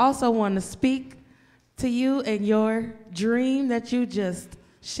 But I also want to speak to you and your dream that you just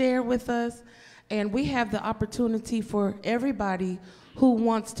shared with us. And we have the opportunity for everybody who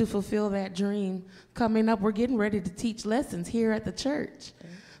wants to fulfill that dream coming up. We're getting ready to teach lessons here at the church.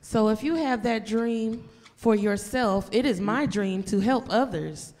 So if you have that dream for yourself, it is my dream to help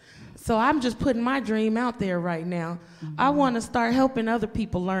others. So I'm just putting my dream out there right now. I want to start helping other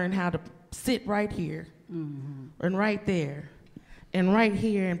people learn how to sit right here and right there and right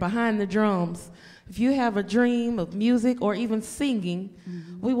here and behind the drums. If you have a dream of music or even singing,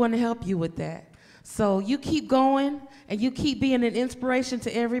 we want to help you with that. So you keep going and you keep being an inspiration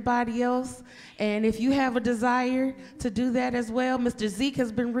to everybody else. And if you have a desire to do that as well, Mr. Zeke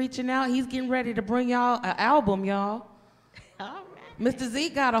has been reaching out. He's getting ready to bring y'all an album, y'all. All right. Mr.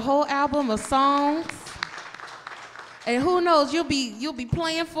 Zeke got a whole album of songs. And who knows, you'll be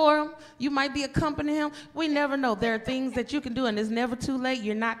playing for him. You might be accompanying him. We never know. There are things that you can do, and it's never too late.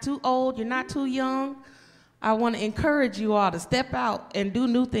 You're not too old. You're not too young. I want to encourage you all to step out and do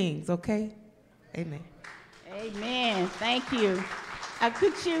new things, okay? Amen. Amen. Thank you.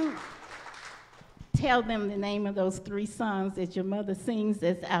 Could you tell them the name of those 3 songs that your mother sings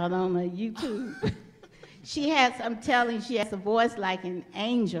that's out on YouTube. I'm telling you, she has a voice like an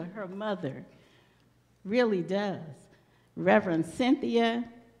angel. Her mother really does. Reverend Cynthia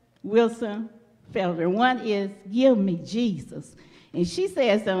Wilson Felder. One is Give Me Jesus. And she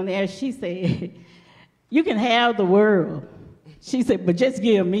says on there, she said, you can have the world. She said, but just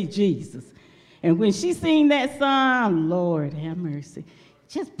give me Jesus. And when she sing that song, Lord have mercy,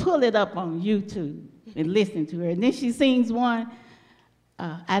 just pull it up on YouTube and listen to her. And then she sings one,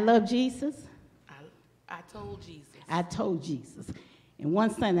 I Love Jesus. I told Jesus. I told Jesus. And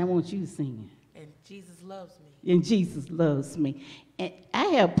one Sunday I want you to sing it. And Jesus loves me. And Jesus loves me. And I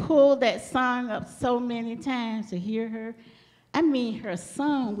have pulled that song up so many times to hear her. I mean, her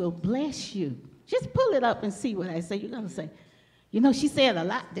song will bless you. Just pull it up and see what I say. You're going to say, you know, she said a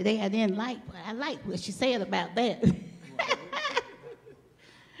lot today I didn't like, but I like what she said about that.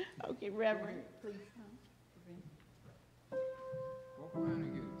 Okay, Reverend, please come. Walk around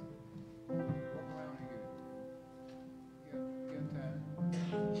and get it. Walk around and get it. Get time.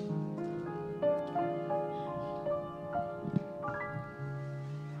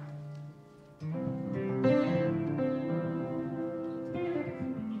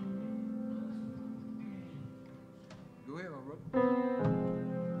 Go ahead, my brother.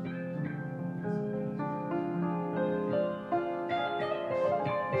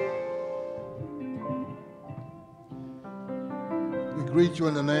 We greet you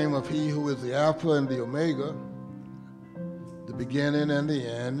in the name of He who is the Alpha and the Omega, the beginning and the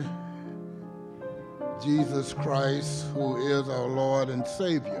end, Jesus Christ, who is our Lord and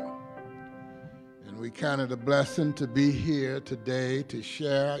Savior. And we count it a blessing to be here today to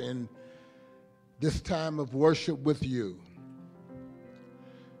share in this time of worship with you.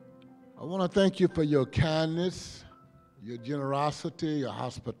 I want to thank you for your kindness, your generosity, your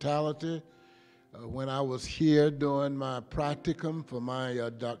hospitality. When I was here doing my practicum for my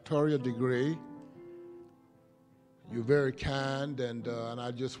doctoral degree, you're very kind, and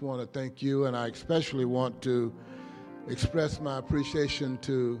I just want to thank you, and I especially want to express my appreciation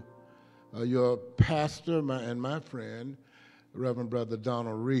to your pastor and my friend, Reverend Brother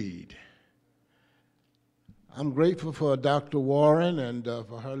Donald Reed. I'm grateful for Dr. Warren and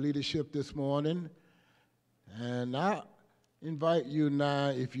for her leadership this morning, and I invite you now,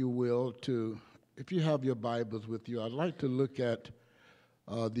 if you will, to, if you have your Bibles with you, I'd like to look at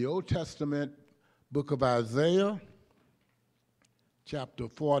the Old Testament book of Isaiah, chapter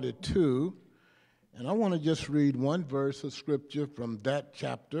 42, and I want to just read one verse of scripture from that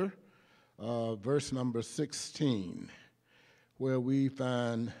chapter, verse number 16, where we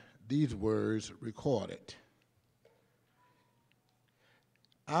find these words recorded.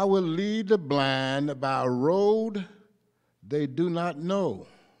 I will lead the blind by a road they do not know,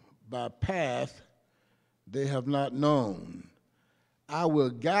 by a path they have not known. I will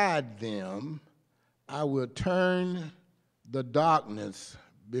guide them. I will turn the darkness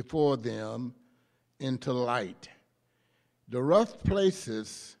before them into light, the rough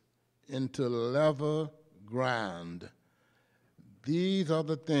places into level ground. These are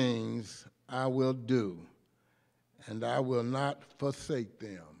the things I will do, and I will not forsake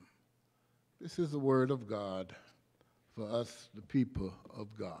them. This is the word of God for us, the people of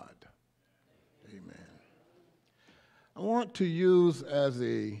God. Amen. I want to use as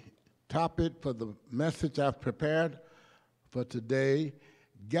a topic for the message I've prepared for today,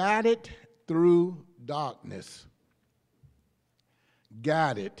 guided through darkness.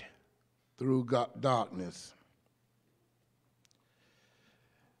 Guided through darkness.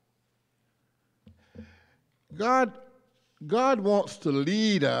 God wants to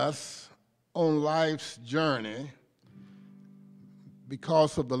lead us on life's journey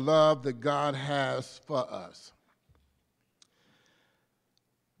because of the love that God has for us.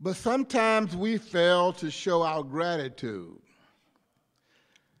 But sometimes we fail to show our gratitude.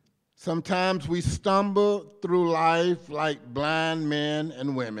 Sometimes we stumble through life like blind men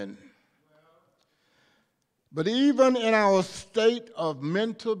and women. But even in our state of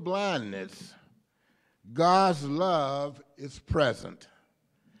mental blindness, God's love is present,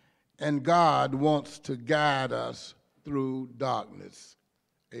 and God wants to guide us through darkness.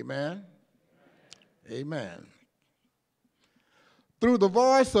 Amen? Amen. Through the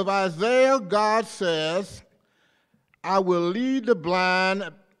voice of Isaiah, God says, I will lead the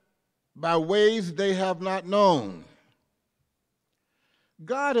blind by ways they have not known.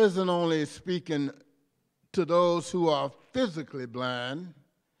 God isn't only speaking to those who are physically blind,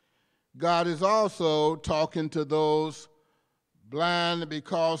 God is also talking to those blind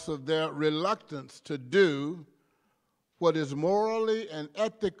because of their reluctance to do what is morally and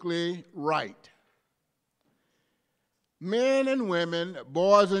ethically right. men and women,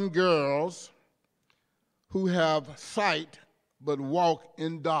 boys and girls who have sight but walk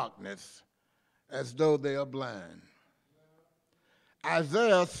in darkness as though they are blind.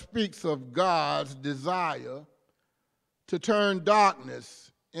 Isaiah speaks of God's desire to turn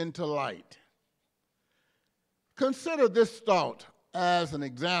darkness into light. Consider this thought as an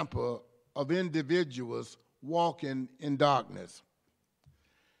example of individuals walking in darkness.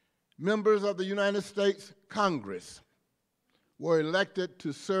 Members of the United States Congress were elected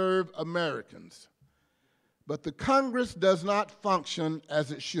to serve Americans, but the Congress does not function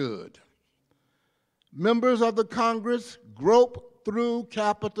as it should. Members of the Congress grope through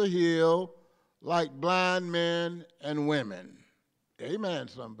Capitol Hill like blind men and women. Amen,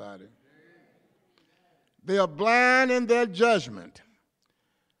 somebody. They are blind in their judgment.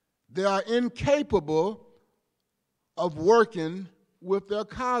 They are incapable of working with their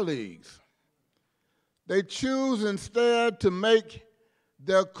colleagues. They choose instead to make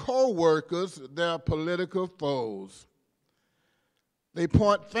their co-workers their political foes. They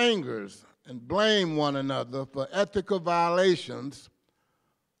point fingers and blame one another for ethical violations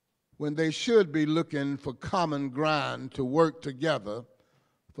when they should be looking for common ground to work together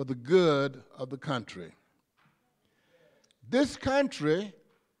for the good of the country. This country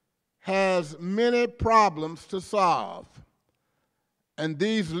has many problems to solve, and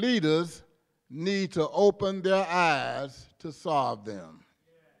these leaders need to open their eyes to solve them.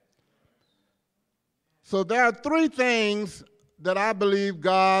 So there are three things that I believe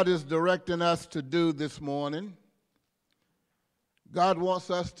God is directing us to do this morning. God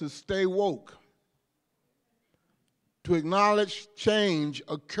wants us to stay woke, to acknowledge change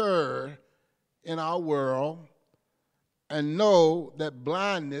occur in our world, and know that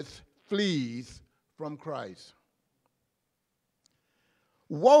blindness flees from Christ.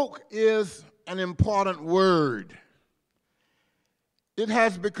 Woke is an important word. It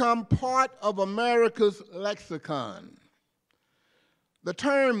has become part of America's lexicon. The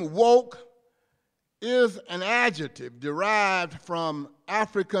term woke is an adjective derived from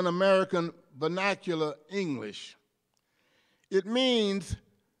African American vernacular English. It means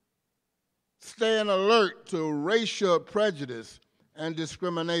staying alert to racial prejudice and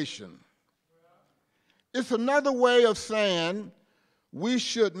discrimination. It's another way of saying we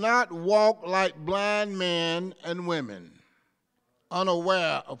should not walk like blind men and women,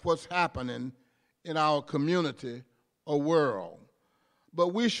 unaware of what's happening in our community or world. But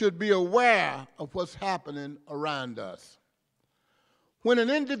we should be aware of what's happening around us. When an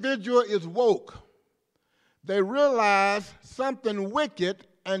individual is woke, they realize something wicked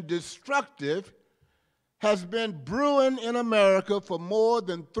and destructive has been brewing in America for more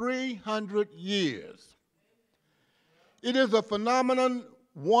than 300 years. It is a phenomenon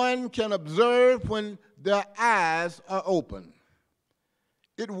one can observe when their eyes are open.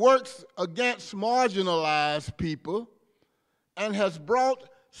 It works against marginalized people and has brought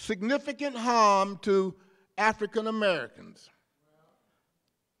significant harm to African Americans.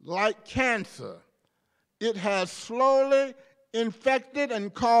 Like cancer, it has slowly infected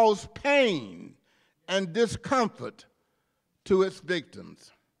and caused pain and discomfort to its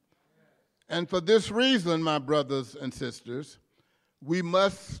victims. And for this reason, my brothers and sisters, we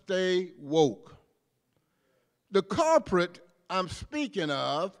must stay woke. The culprit I'm speaking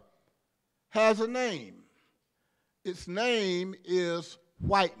of has a name. Its name is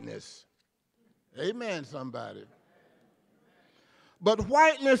whiteness. Amen, somebody. But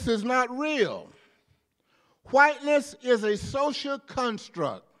whiteness is not real. Whiteness is a social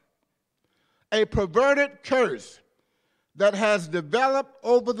construct, a perverted curse that has developed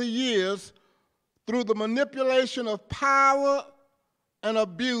over the years through the manipulation of power and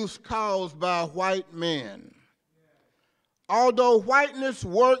abuse caused by white men. Although whiteness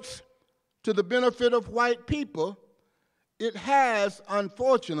works to the benefit of white people, it has,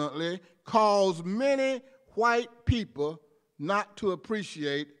 unfortunately, caused many white people not to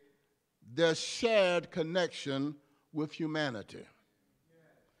appreciate their shared connection with humanity.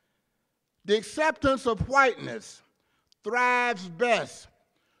 The acceptance of whiteness thrives best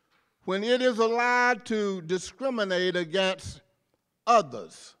when it is allowed to discriminate against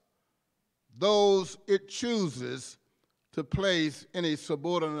others, those it chooses to place in a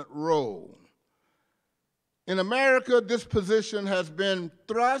subordinate role. In America, this position has been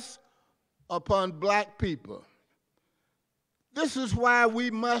thrust upon black people. This is why we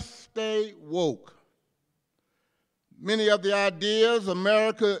must stay woke. Many of the ideas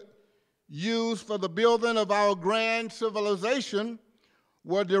America used for the building of our grand civilization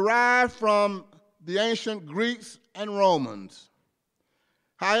were derived from the ancient Greeks and Romans.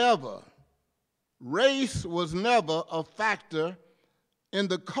 However, race was never a factor in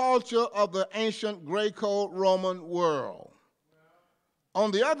the culture of the ancient Greco-Roman world.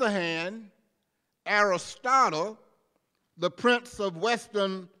 On the other hand, Aristotle, the prince of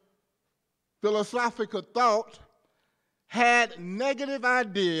Western philosophical thought, had negative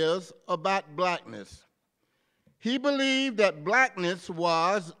ideas about blackness. He believed that blackness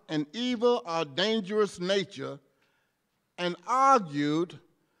was an evil or dangerous nature and argued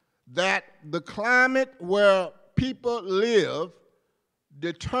that the climate where people live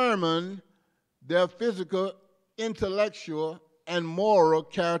determined their physical, intellectual, and moral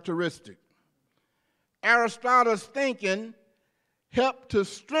characteristics. Aristotle's thinking helped to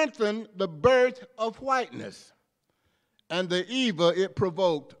strengthen the birth of whiteness and the evil it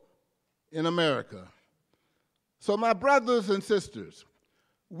provoked in America. So my brothers and sisters,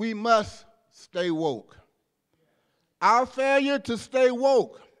 we must stay woke. Our failure to stay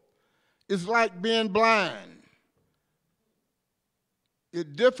woke is like being blind.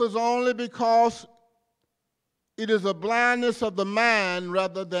 It differs only because it is a blindness of the mind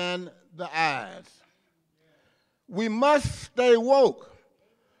rather than the eyes. We must stay woke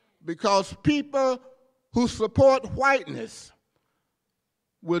because people who support whiteness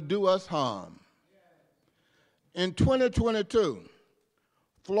will do us harm. In 2022,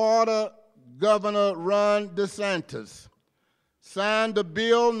 Florida Governor Ron DeSantis signed a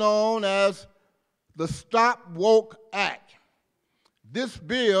bill known as the Stop Woke Act. This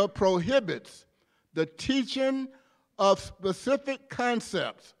bill prohibits the teaching of specific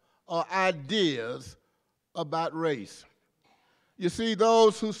concepts or ideas about race. You see,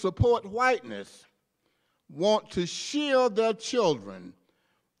 those who support whiteness want to shield their children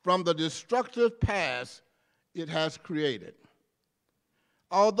from the destructive past it has created.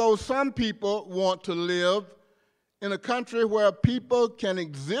 Although some people want to live in a country where people can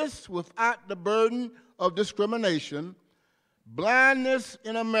exist without the burden of discrimination, blindness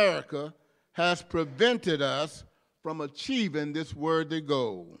in America has prevented us from achieving this worthy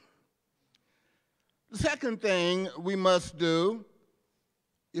goal. The second thing we must do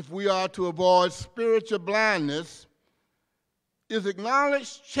if we are to avoid spiritual blindness is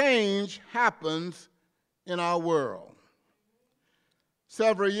acknowledge change happens in our world.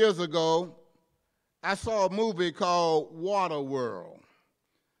 Several years ago, I saw a movie called Waterworld.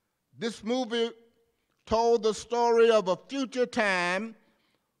 This movie told the story of a future time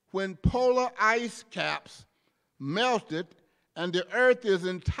when polar ice caps melted and the earth is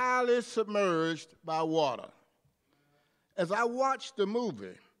entirely submerged by water. As I watched the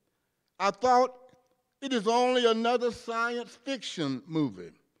movie, I thought it is only another science fiction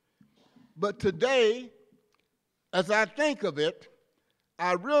movie. But today, as I think of it,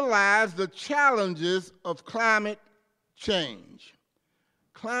 I realize the challenges of climate change.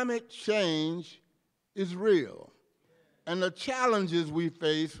 Climate change is real, and the challenges we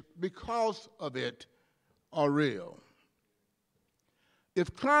face because of it are real.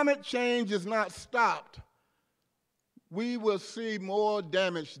 If climate change is not stopped, we will see more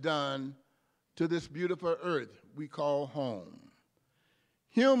damage done to this beautiful earth we call home.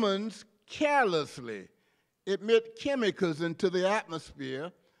 Humans carelessly emit chemicals into the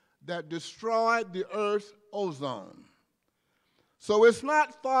atmosphere that destroy the Earth's ozone. So it's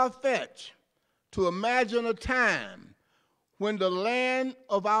not far-fetched to imagine a time when the land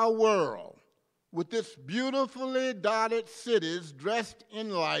of our world, with its beautifully dotted cities dressed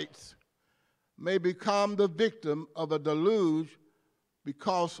in lights, may become the victim of a deluge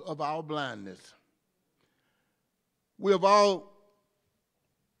because of our blindness. We have all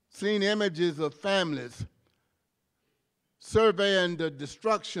seen images of families surveying the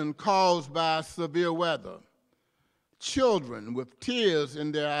destruction caused by severe weather. Children with tears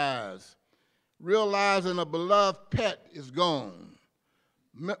in their eyes, realizing a beloved pet is gone.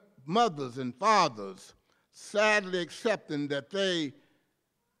 Mothers and fathers sadly accepting that they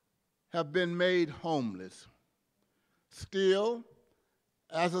have been made homeless. Still,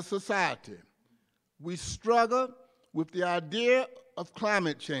 as a society, we struggle with the idea of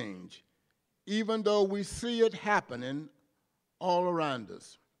climate change, even though we see it happening all around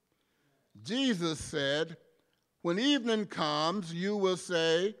us. Jesus said, when evening comes, you will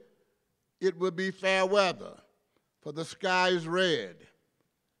say, it will be fair weather, for the sky is red.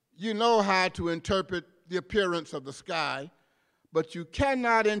 You know how to interpret the appearance of the sky, but you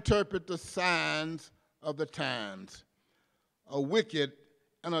cannot interpret the signs of the times. A wicked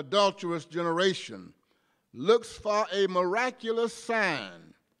and adulterous generation looks for a miraculous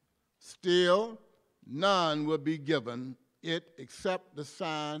sign. Still, none will be given it except the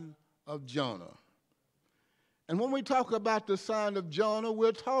sign of Jonah. And when we talk about the sign of Jonah,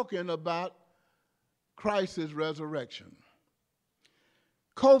 we're talking about Christ's resurrection.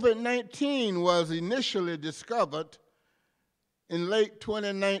 COVID-19 was initially discovered in late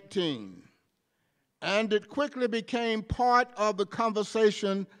 2019, and it quickly became part of the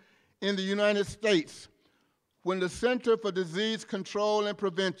conversation in the United States when the Center for Disease Control and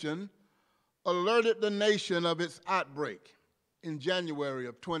Prevention alerted the nation of its outbreak in January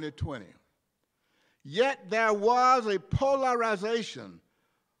of 2020. Yet there was a polarization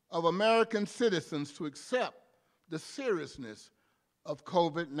of American citizens to accept the seriousness of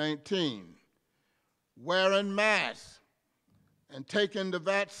COVID-19. Wearing masks and taking the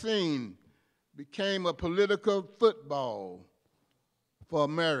vaccine became a political football for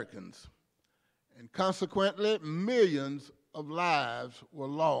Americans, and consequently, millions of lives were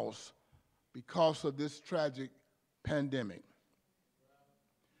lost because of this tragic pandemic.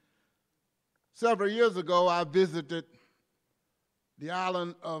 Several years ago, I visited the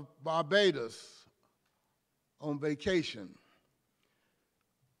island of Barbados on vacation.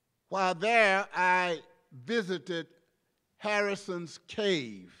 While there, I visited Harrison's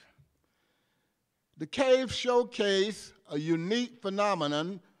Cave. The cave showcased a unique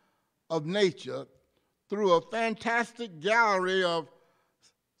phenomenon of nature through a fantastic gallery of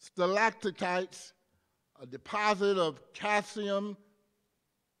stalactites, a deposit of calcium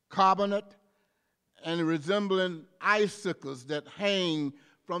carbonate, and resembling icicles that hang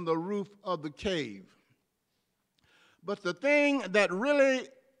from the roof of the cave. But the thing that really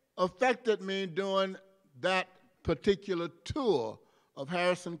affected me during that particular tour of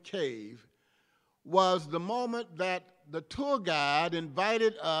Harrison Cave was the moment that the tour guide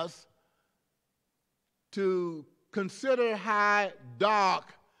invited us to consider how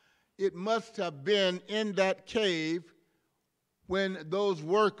dark it must have been in that cave when those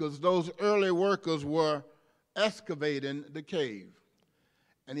early workers were excavating the cave.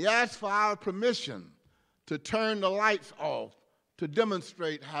 And he asked for our permission to turn the lights off to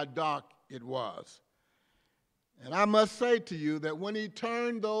demonstrate how dark it was. And I must say to you that when he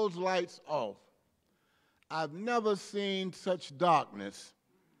turned those lights off, I've never seen such darkness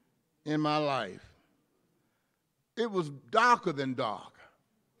in my life. It was darker than dark.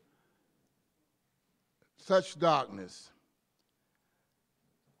 Such darkness.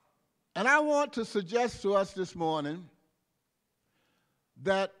 And I want to suggest to us this morning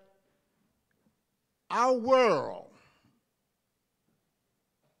that our world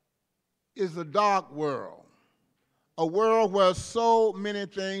is a dark world, a world where so many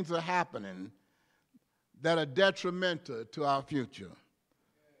things are happening that are detrimental to our future.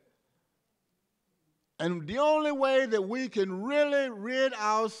 And the only way that we can really rid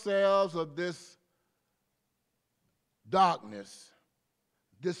ourselves of this darkness,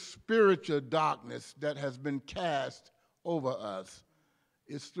 this spiritual darkness that has been cast over us,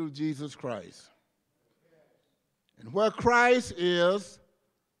 is through Jesus Christ. And where Christ is,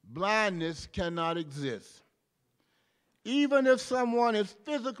 blindness cannot exist. Even if someone is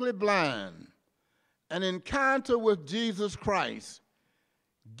physically blind, an encounter with Jesus Christ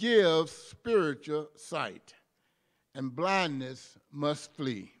gives spiritual sight, and blindness must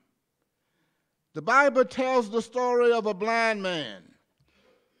flee. The Bible tells the story of a blind man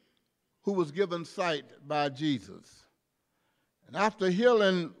who was given sight by Jesus. And after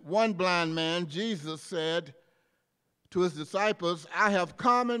healing one blind man, Jesus said to his disciples, "I have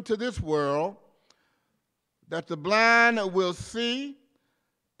come into this world that the blind will see,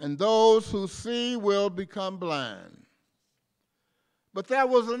 and those who see will become blind." But there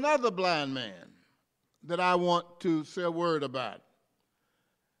was another blind man that I want to say a word about.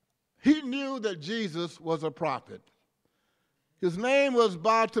 He knew that Jesus was a prophet. His name was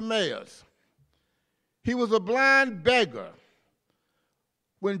Bartimaeus. He was a blind beggar.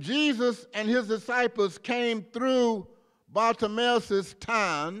 When Jesus and his disciples came through Bartimaeus'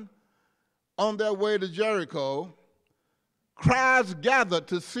 town on their way to Jericho, crowds gathered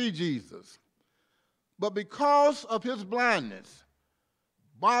to see Jesus. But because of his blindness,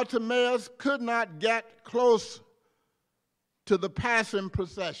 Bartimaeus could not get close to the passing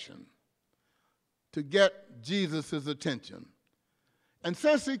procession to get Jesus' attention. And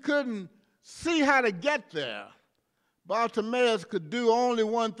since he couldn't see how to get there, Bartimaeus could do only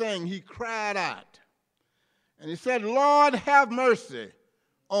one thing. He cried out. And he said, "Lord, have mercy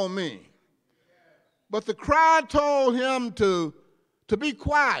on me." But the crowd told him to be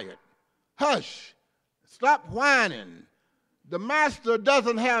quiet. "Hush, stop whining. The master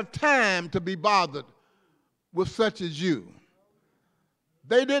doesn't have time to be bothered with such as you."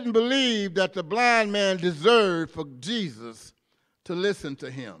 They didn't believe that the blind man deserved for Jesus to listen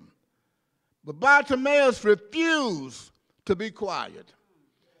to him. But Bartimaeus refused to be quiet.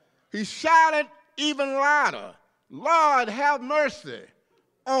 He shouted even louder. Lord, have mercy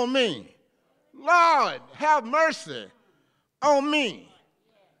on me. Lord, have mercy on me.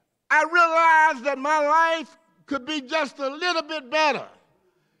 I realized that my life could be just a little bit better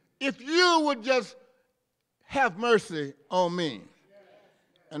if you would just have mercy on me.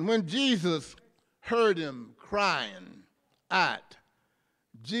 And when Jesus heard him crying out,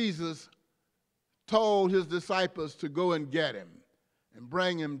 Jesus told his disciples to go and get him and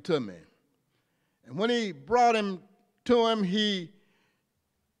bring him to me. And when he brought him to him, he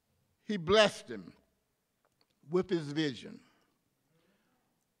blessed him with his vision.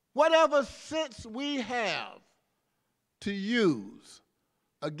 Whatever sense we have to use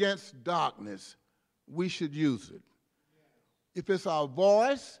against darkness, we should use it. If it's our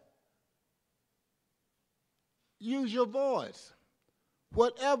voice, use your voice.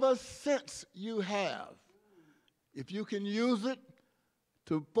 Whatever sense you have, if you can use it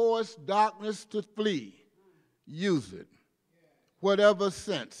to force darkness to flee, use it. Whatever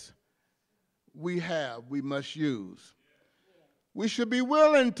sense we have, we must use. We should be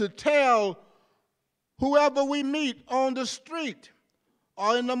willing to tell whoever we meet on the street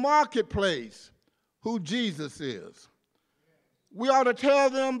or in the marketplace who Jesus is. We ought to tell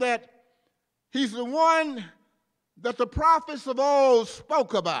them that he's the one that the prophets of old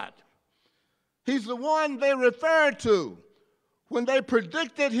spoke about. He's the one they referred to when they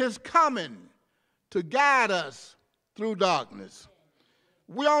predicted his coming to guide us through darkness.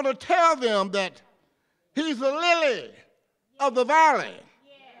 We ought to tell them that he's the lily of the valley,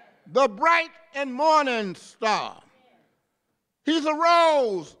 the bright and morning star. He's a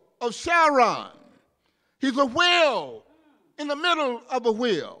rose of Sharon. He's a wheel in the middle of a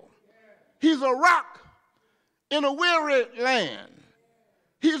wheel. He's a rock in a weary land.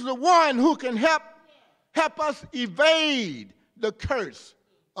 He's the one who can help us evade the curse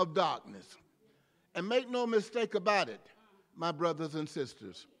of darkness. And make no mistake about it, my brothers and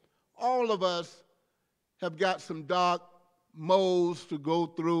sisters, all of us have got some dark modes to go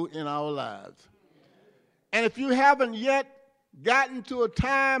through in our lives. And if you haven't yet gotten to a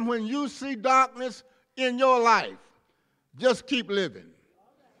time when you see darkness in your life, just keep living.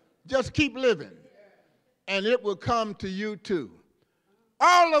 Just keep living. And it will come to you too.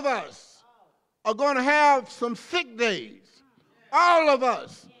 All of us are going to have some sick days. All of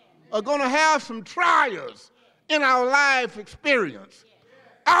us are going to have some trials in our life experience.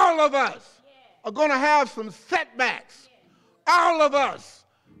 All of us are going to have some setbacks. All of us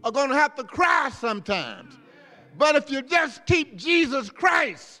are going to have to cry sometimes. But if you just keep Jesus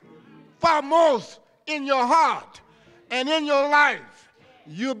Christ foremost in your heart and in your life,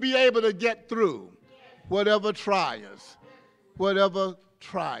 you'll be able to get through whatever trials, whatever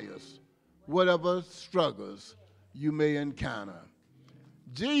struggles you may encounter.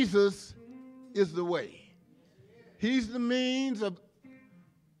 Jesus is the way. He's the means of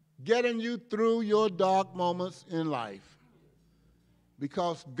getting you through your dark moments in life,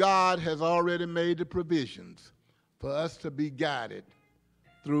 because God has already made the provisions for us to be guided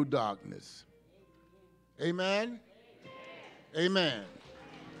through darkness. Amen? Amen.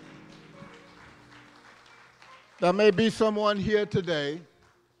 There may be someone here today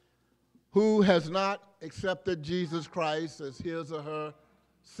who has not accepted Jesus Christ as his or her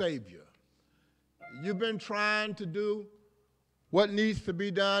Savior. You've been trying to do what needs to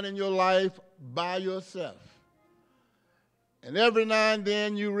be done in your life by yourself. And every now and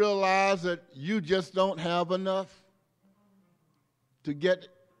then you realize that you just don't have enough to get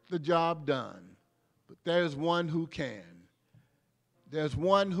the job done. But there's one who can. There's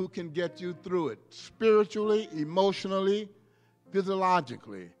one who can get you through it spiritually, emotionally,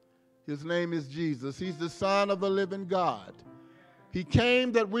 physiologically. His name is Jesus. He's the Son of the living God. He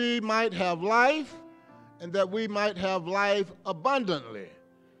came that we might have life and that we might have life abundantly.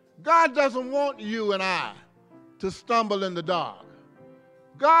 God doesn't want you and I to stumble in the dark.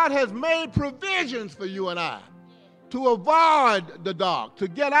 God has made provisions for you and I to avoid the dark, to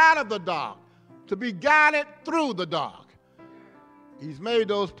get out of the dark, to be guided through the dark. He's made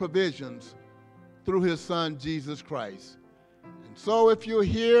those provisions through his Son, Jesus Christ. And so if you're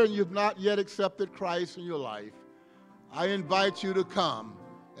here and you've not yet accepted Christ in your life, I invite you to come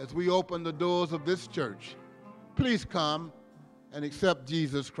as we open the doors of this church. Please come and accept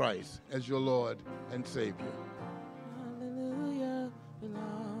Jesus Christ as your Lord and Savior. Hallelujah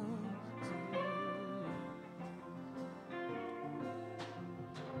belongs to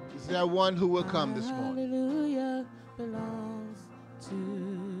you. Is there one who will come this morning? Hallelujah belongs to you.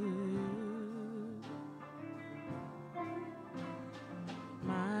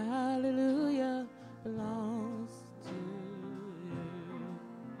 My hallelujah belongs to you.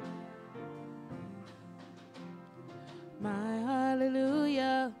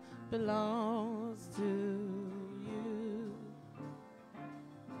 belongs to you.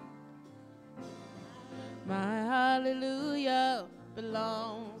 My hallelujah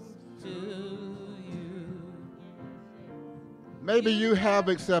belongs to you. Maybe you have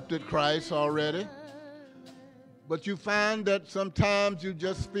accepted Christ already, but you find that sometimes you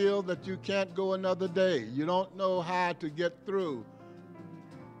just feel that you can't go another day. You don't know how to get through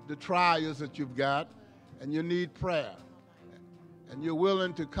the trials that you've got, and you need prayer. And you're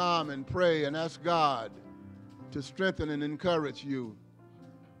willing to come and pray and ask God to strengthen and encourage you.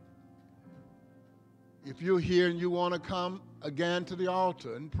 If you're here and you want to come again to the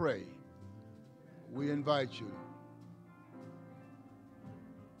altar and pray, we invite you.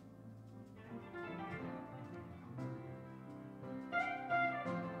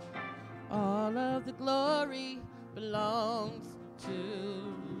 All of the glory belongs to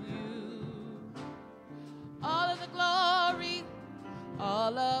you. All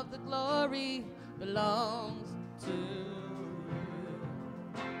of the glory belongs to you.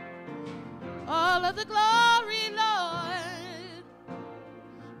 All of the glory, Lord,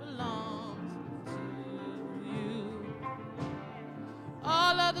 belongs to you.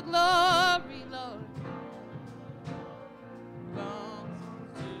 All of the glory, Lord, belongs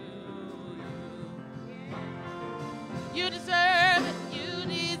to you. You deserve it, you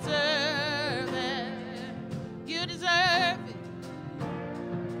deserve it, you deserve it.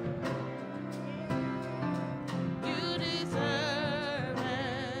 You deserve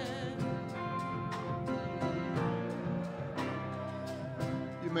it.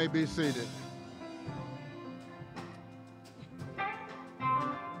 You may be seated.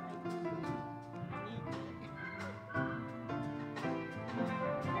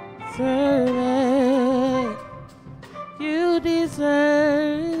 Deserve it. You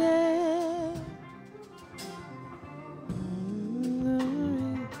deserve it.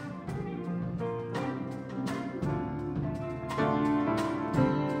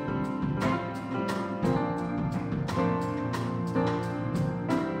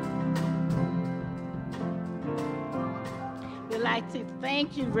 We'd like to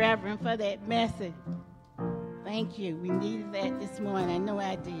thank you, Reverend, for that message. Thank you. We needed that this morning. I know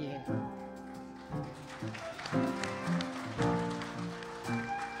I did.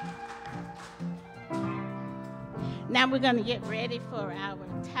 Now we're going to get ready for our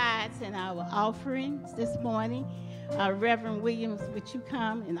tithes and our offerings this morning. Reverend Williams, would you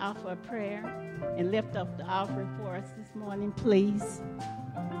come and offer a prayer and lift up the offering for us this morning, please?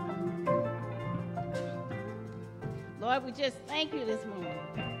 Lord, we just thank you this morning.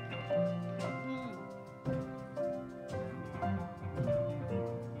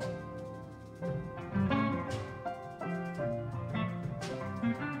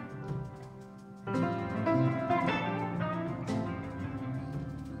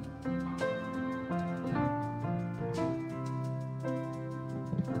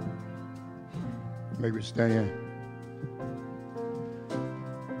 Maybe stand.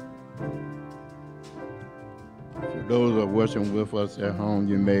 For those who are watching with us at home,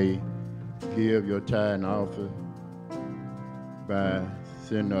 you may give your tithe and offering by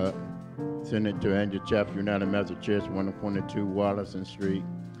sending it to Angel Chapel United Methodist Church, 122 Wallace Street,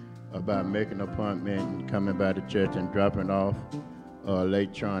 about making an appointment and coming by the church and dropping off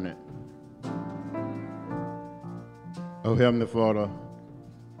electronic. Oh, Heavenly Father,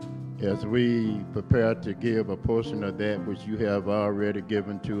 as we prepare to give a portion of that which you have already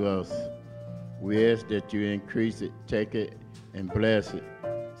given to us, we ask that you increase it, take it, and bless it,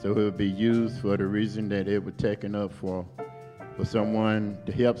 so it will be used for the reason that it was taken up for someone,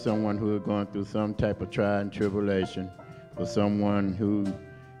 to help someone who is going through some type of trial and tribulation, for someone who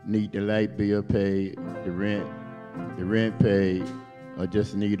need the light bill paid, the rent paid, or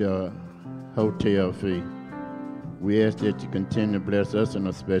just need a hotel fee. We ask that you continue to bless us in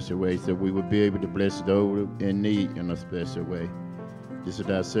a special way so we will be able to bless those in need in a special way. This is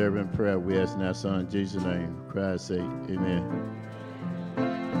our servant prayer. We ask in our Son, Jesus' name. Christ's sake, amen.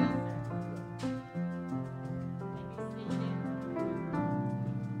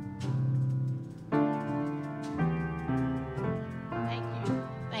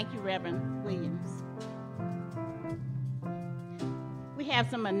 Thank you, Reverend Williams. We have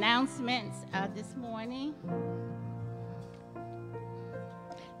some announcements this morning.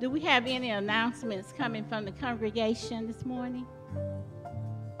 Do we have any announcements coming from the congregation this morning?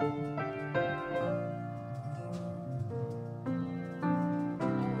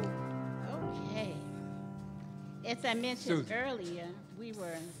 Okay. As I mentioned earlier, we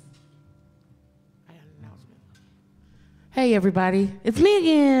were... Hey everybody, it's me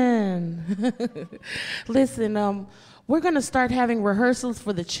again. Listen, we're going to start having rehearsals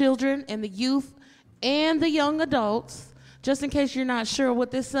for the children and the youth and the young adults. Just in case you're not sure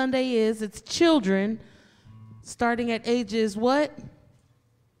what this Sunday is, it's children starting at ages what?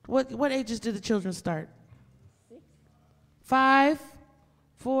 What ages do the children start? 5,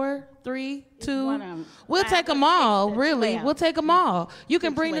 4, 3, 2. We'll take them all, really. We'll take them all. You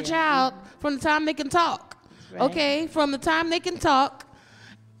can bring the child from the time they can talk. Right. Okay, from the time they can talk.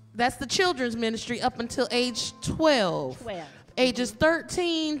 That's the children's ministry up until age 12. Ages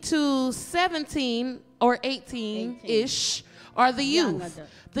 13 to 17 or 18-ish are the youth.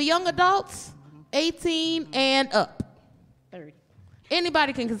 The young adults, 18 and up. 30.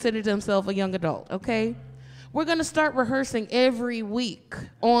 Anybody can consider themselves a young adult, okay? We're going to start rehearsing every week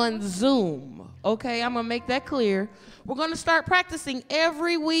on Zoom, okay? I'm going to make that clear. We're going to start practicing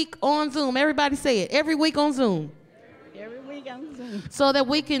every week on Zoom. Everybody say it. Every week on Zoom. Every week on Zoom. So that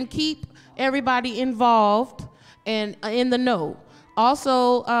we can keep everybody involved and in the know.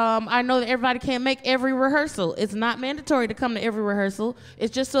 Also, I know that everybody can't make every rehearsal. It's not mandatory to come to every rehearsal.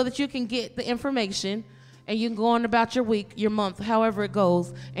 It's just so that you can get the information and you can go on about your week, your month, however it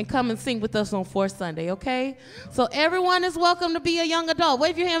goes, and come and sing with us on 4th Sunday, okay? So everyone is welcome to be a young adult.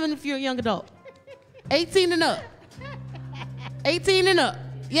 Wave your hand if you're a young adult. 18 and up. 18 and up.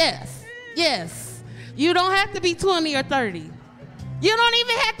 Yes. Yes. You don't have to be 20 or 30. You don't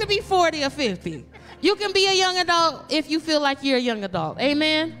even have to be 40 or 50. You can be a young adult if you feel like you're a young adult.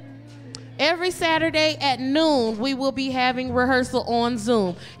 Amen? Every Saturday at noon, we will be having rehearsal on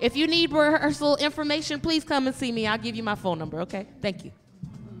Zoom. If you need rehearsal information, please come and see me. I'll give you my phone number, okay? Thank you.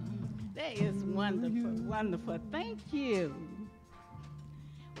 That is wonderful, wonderful. Thank you.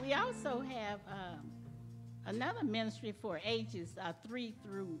 We also have another ministry for ages 3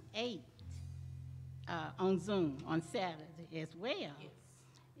 through 8 on Zoom on Saturday as well. Yes.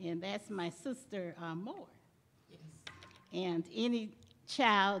 And that's my sister, Moore. Yes. And any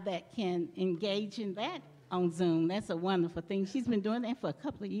child that can engage in that on Zoom, that's a wonderful thing. She's been doing that for a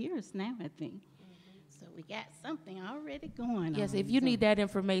couple of years now, I think. So we got something already going on. Yes, if you need that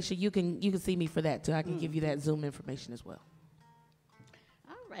information, you can see me for that too. I can give you that Zoom information as well.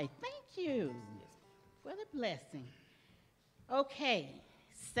 All right, thank you for the blessing. Okay,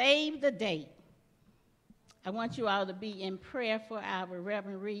 save the date. I want you all to be in prayer for our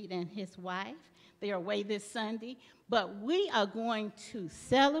Reverend Reed and his wife. They are away this Sunday, but we are going to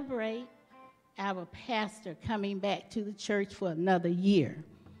celebrate our pastor coming back to the church for another year.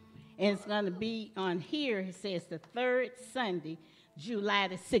 And it's going to be on here, it says the 3rd Sunday, July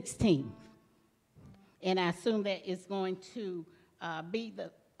the 16th. And I assume that it's going to be the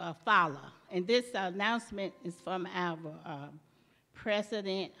follow. And this announcement is from our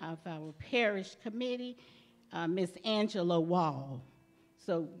president of our parish committee, Miss Angela Wall.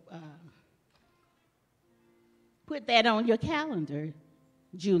 So put that on your calendar,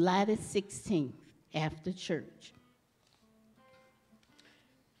 July the 16th, after church.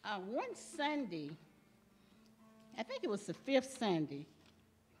 One Sunday, I think it was the 5th Sunday,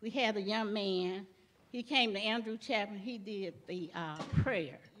 we had a young man. He came to Andrew Chapel. He did the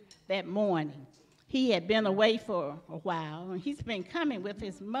prayer that morning. He had been away for a while, and he's been coming with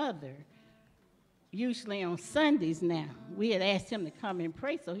his mother, usually on Sundays now. We had asked him to come and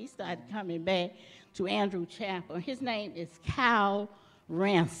pray, so he started coming back to Andrew Chapel. His name is Kyle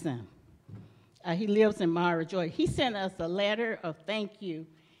Ransom. He lives in Mara, Georgia. He sent us a letter of thank you,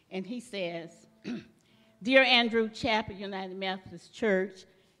 and he says, Dear Andrew Chapel United Methodist Church,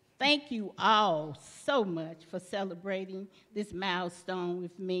 thank you all so much for celebrating this milestone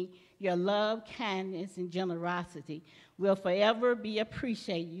with me. Your love, kindness, and generosity will forever be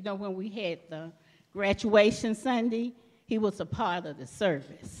appreciated. You know, when we had the graduation Sunday, he was a part of the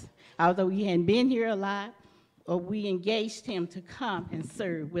service. Although he hadn't been here a lot, we engaged him to come and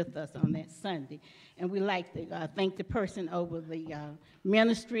serve with us on that Sunday. And we like to thank the person over the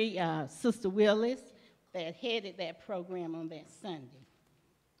ministry, Sister Willis, that headed that program on that Sunday.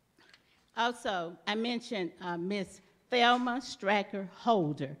 Also, I mentioned Miss Thelma Stracker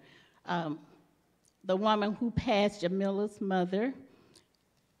Holder, the woman who passed Jamila's mother.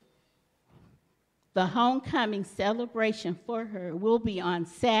 The homecoming celebration for her will be on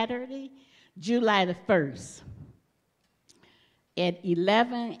Saturday, July the 1st at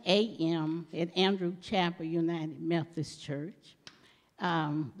 11 a.m. at Andrew Chapel United Methodist Church.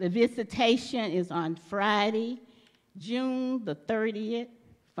 The visitation is on Friday, June the 30th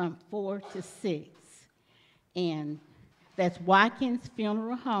from 4 to 6. And that's Watkins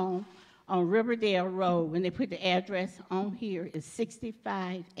Funeral Home on Riverdale Road. When they put the address on here, it's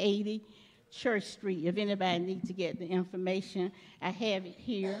 6580 Church Street. If anybody needs to get the information, I have it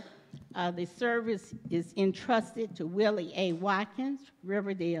here. The service is entrusted to Willie A. Watkins,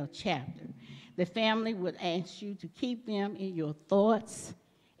 Riverdale chapter. The family would ask you to keep them in your thoughts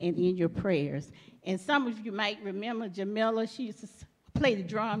and in your prayers. And some of you might remember Jamila. She used to play the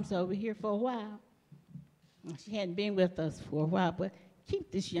drums over here for a while. She hadn't been with us for a while, but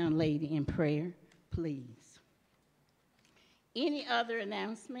keep this young lady in prayer, please. Any other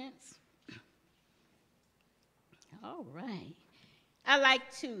announcements? All right. I'd like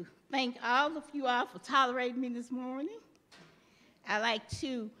to thank all of you all for tolerating me this morning. I'd like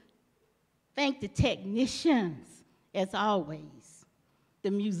to thank the technicians, as always, the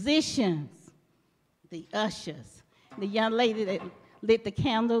musicians, the ushers, the young lady that lit the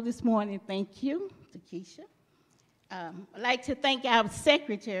candle this morning. Thank you, Takesha. I'd like to thank our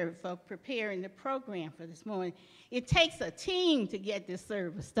secretary for preparing the program for this morning. It takes a team to get this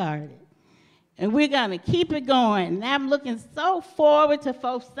service started. And we're going to keep it going. And I'm looking so forward to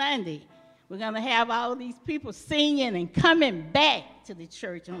Fourth Sunday. We're going to have all these people singing and coming back to the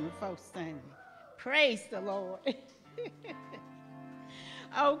church on the Fourth Sunday. Praise the Lord.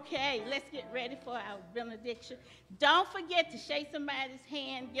 Okay, let's get ready for our benediction. Don't forget to shake somebody's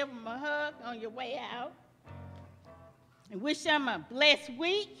hand, give them a hug on your way out. And wish them a blessed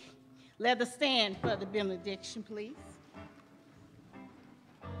week. Let us stand for the benediction, please.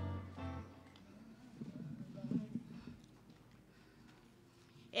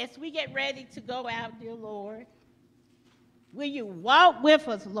 As we get ready to go out, dear Lord, will you walk with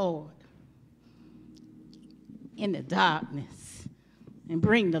us, Lord, in the darkness and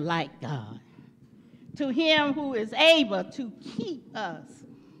bring the light, God, to him who is able to keep us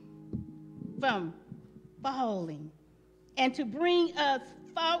from falling and to bring us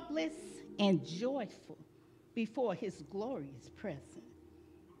faultless and joyful before his glorious presence.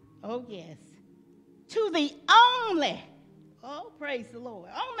 Oh, yes, to the only, oh, praise the Lord,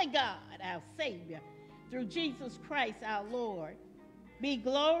 only God, our Savior, through Jesus Christ our Lord, be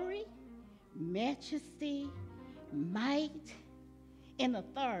glory, majesty, might, and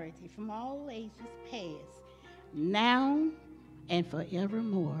authority from all ages past, now and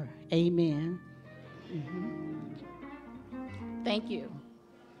forevermore. Amen. Thank you.